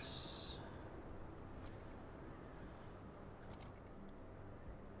workforce.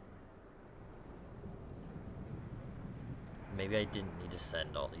 Maybe I didn't need to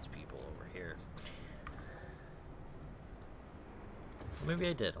send all these people over here. Maybe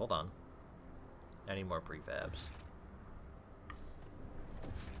I did. Hold on. I need more prefabs.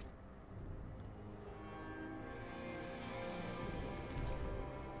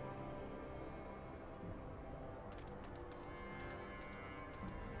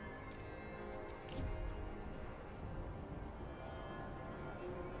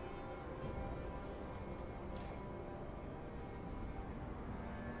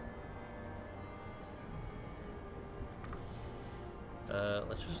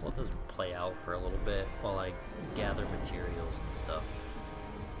 let's just let this play out for a little bit while I gather materials and stuff.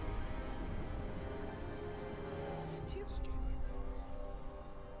 Stupid.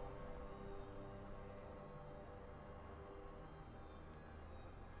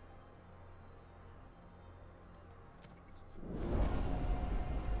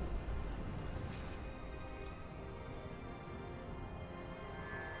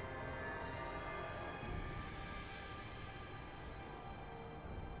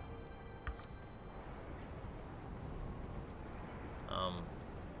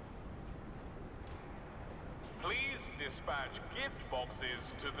 Please dispatch gift boxes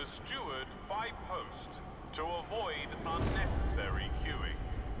to the steward by post to avoid unnecessary queuing.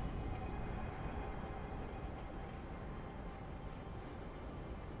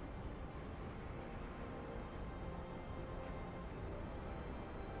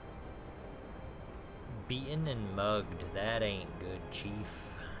 Beaten and mugged, that ain't good,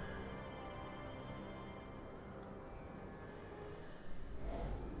 Chief.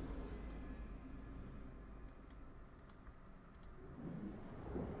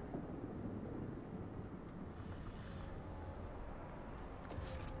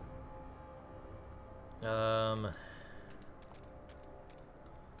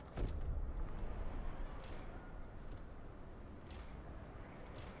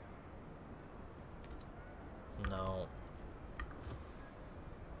 No.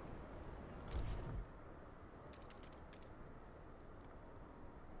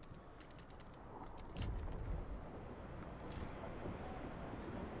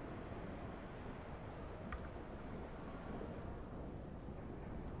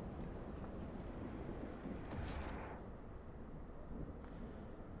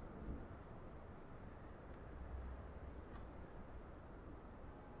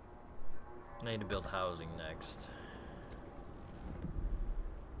 I need to build housing next.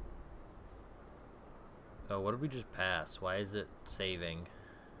 Oh, what did we just pass? Why is it saving?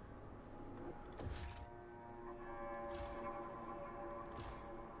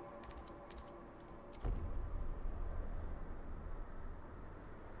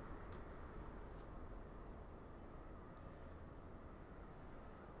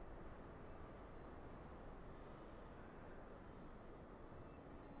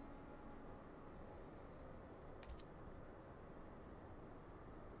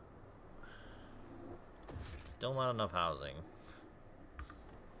 Still not enough housing.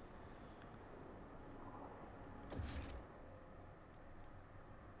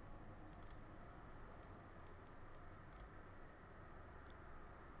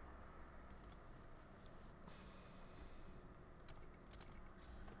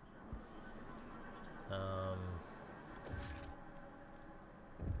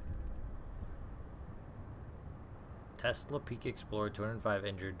 Tesla Peak Explorer, 205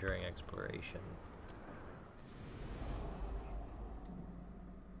 injured during exploration.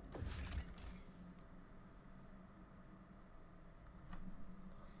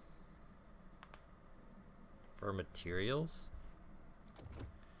 For materials?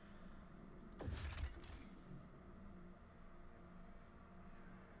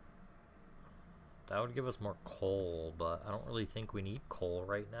 That would give us more coal, but I don't really think we need coal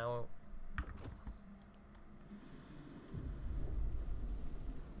right now.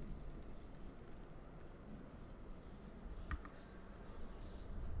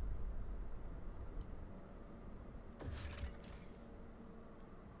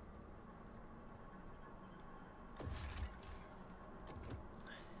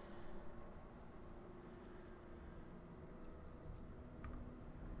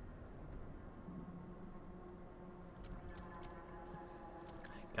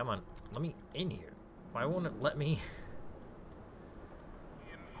 Come on, let me in here. Why won't it let me?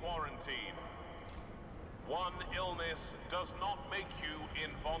 In quarantine. One illness does not make you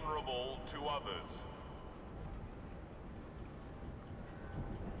invulnerable to others.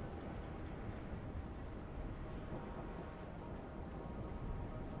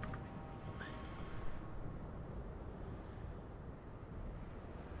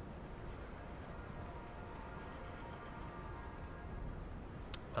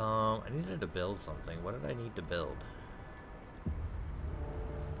 I needed to build something. What did I need to build?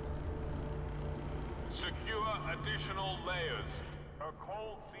 Secure additional layers. A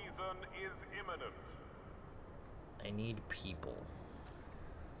cold season is imminent. I need people.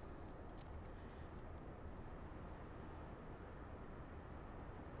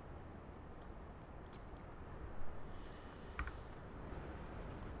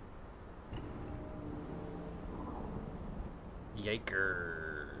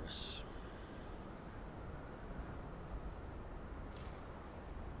 Yikers.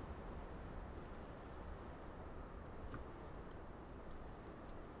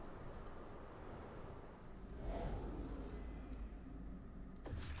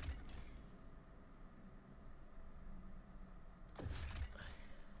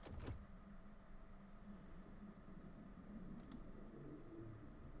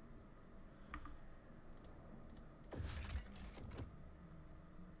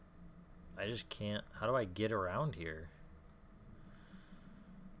 I just can't. How do I get around here?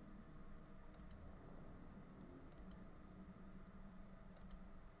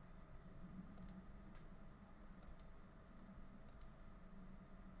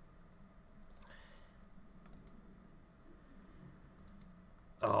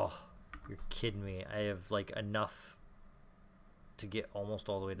 Oh, you're kidding me. I have like enough to get almost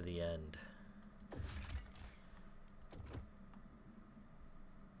all the way to the end.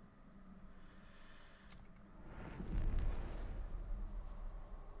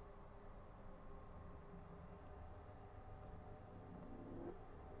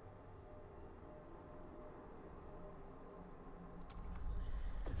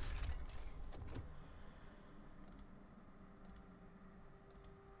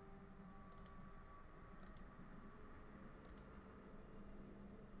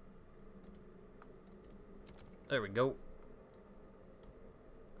 There we go.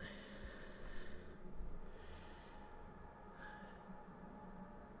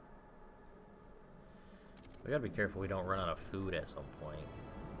 We gotta be careful we don't run out of food at some point.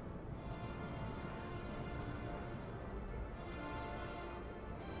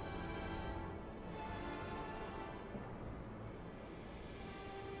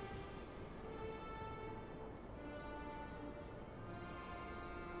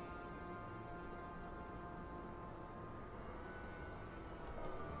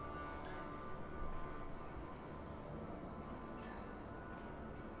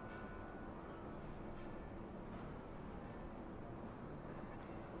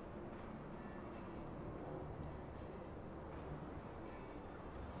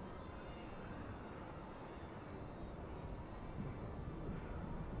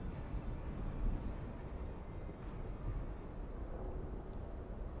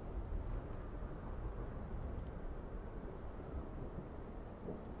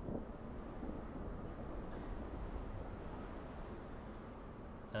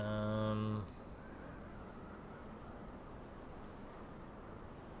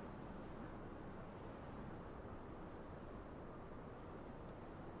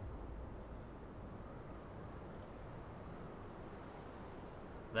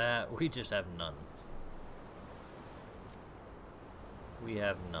 That we just have none. We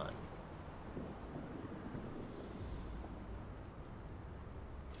have none.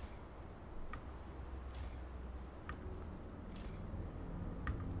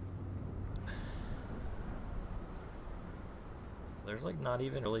 There's like not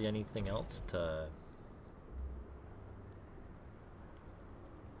even really anything else to...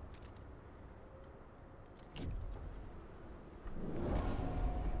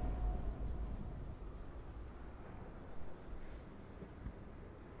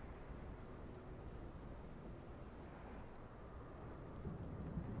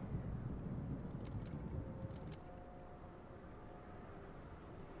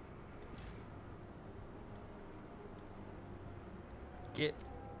 Get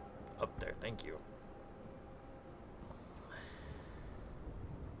up there, thank you.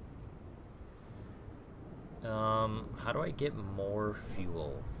 How do I get more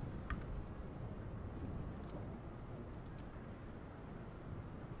fuel?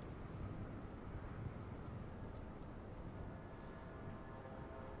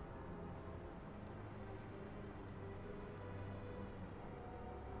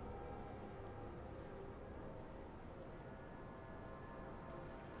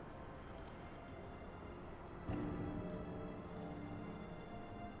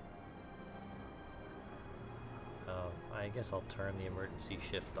 I guess I'll turn the emergency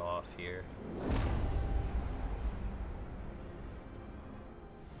shift off here.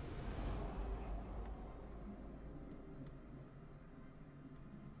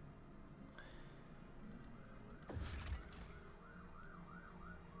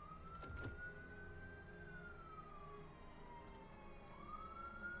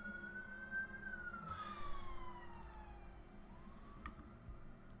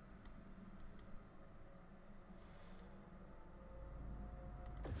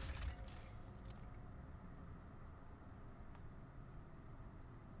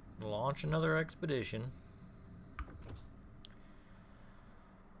 Launch another expedition.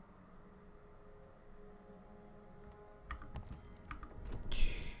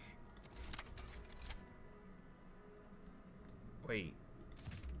 Wait.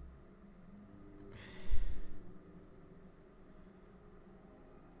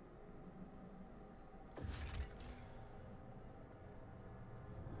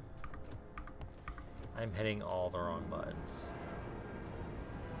 I'm hitting all the wrong buttons.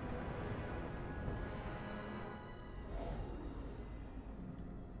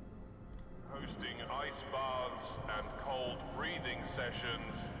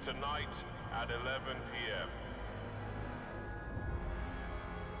 tonight at 11 p.m.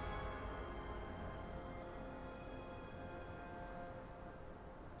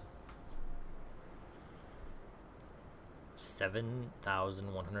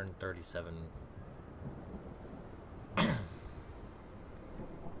 $7,137.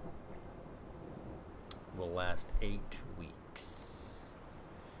 Will last 8 weeks.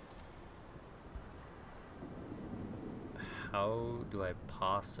 How do I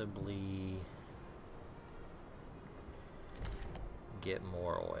possibly get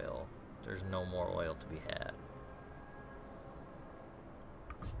more oil? There's no more oil to be had.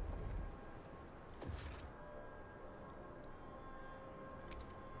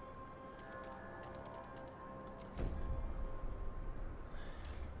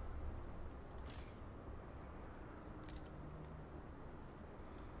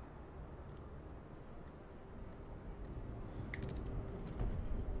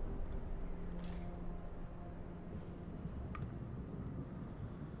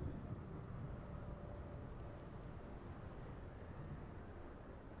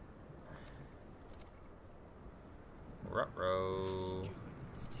 Ruh-roh.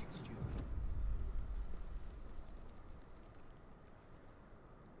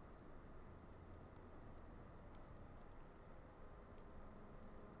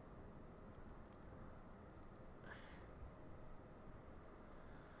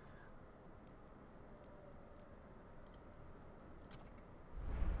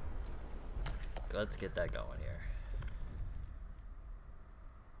 Let's get that going here.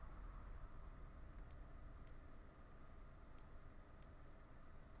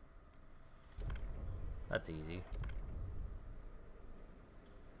 That's easy.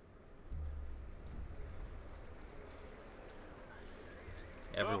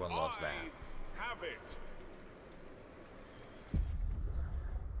 Everyone loves that. Have it.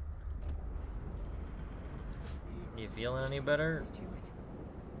 You feeling any better? Steward.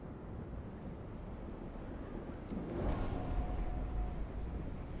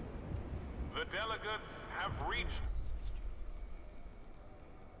 The delegates have reached.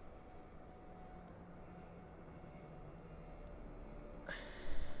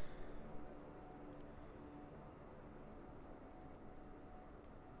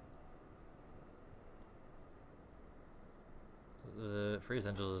 The Free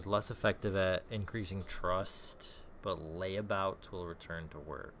Essentials is less effective at increasing trust, but layabouts will return to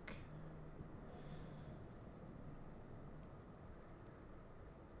work.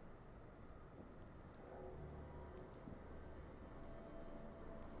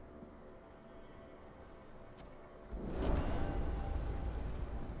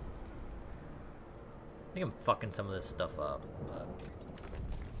 I think I'm fucking some of this stuff up, but...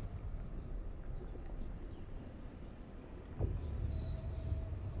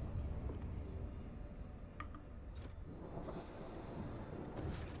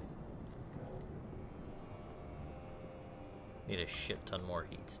 Need a shit ton more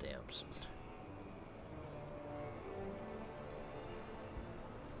heat stamps.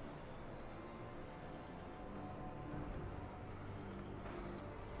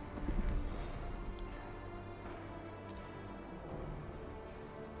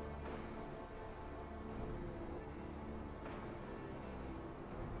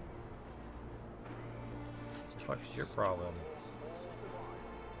 What the fuck is your problem?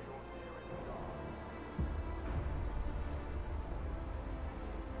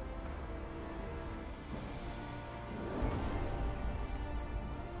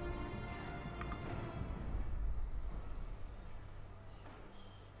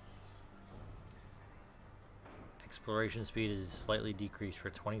 Exploration speed is slightly decreased for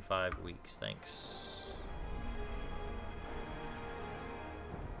 25 weeks, thanks.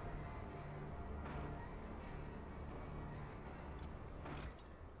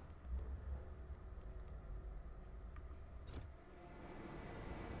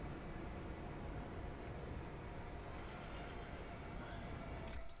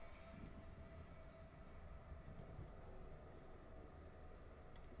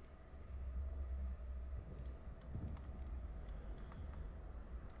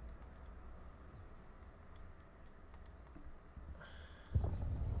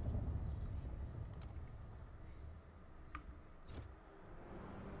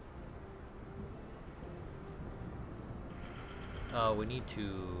 Oh, we need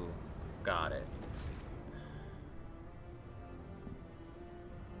to... Got it.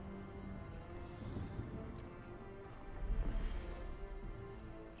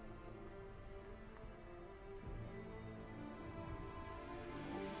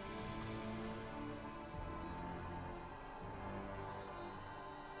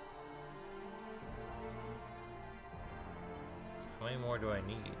 many more do I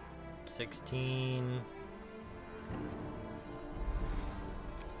need? 16.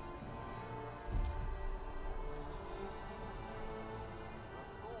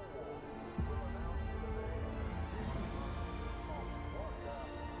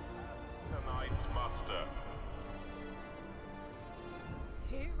 Tonight's muster.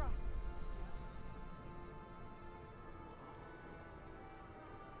 Hear us.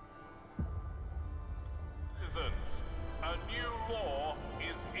 Citizens, a new law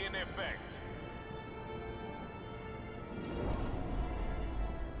is in effect.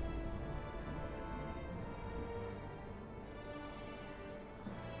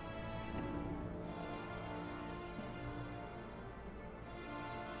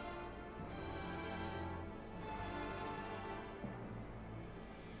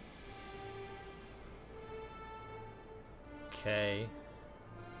 Okay.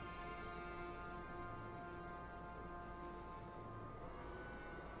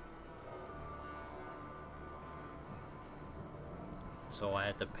 So I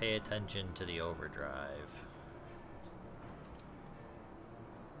have to pay attention to the overdrive.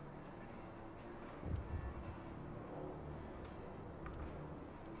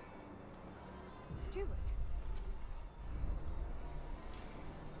 Steward.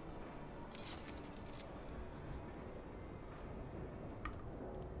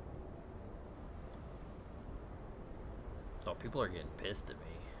 Oh, people are getting pissed at me.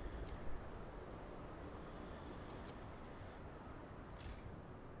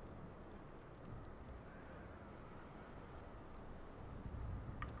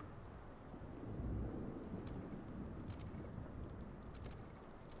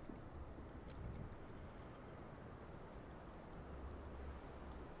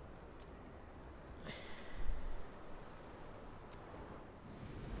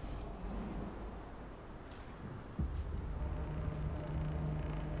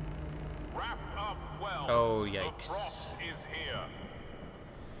 Wrap up well. Oh, The yikes. frost is here.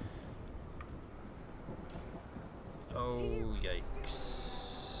 Oh,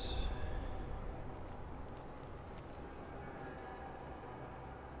 yikes.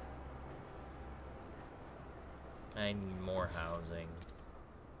 I need more housing.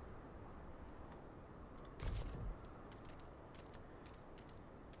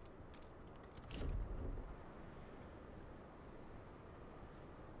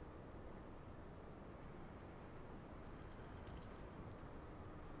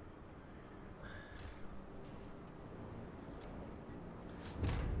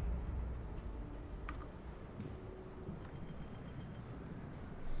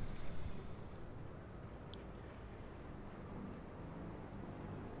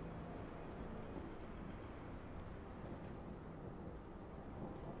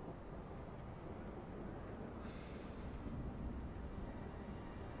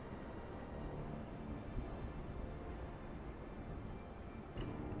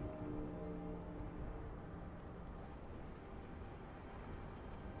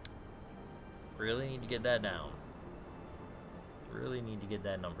 Really need to get that down. Really need to get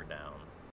that number down.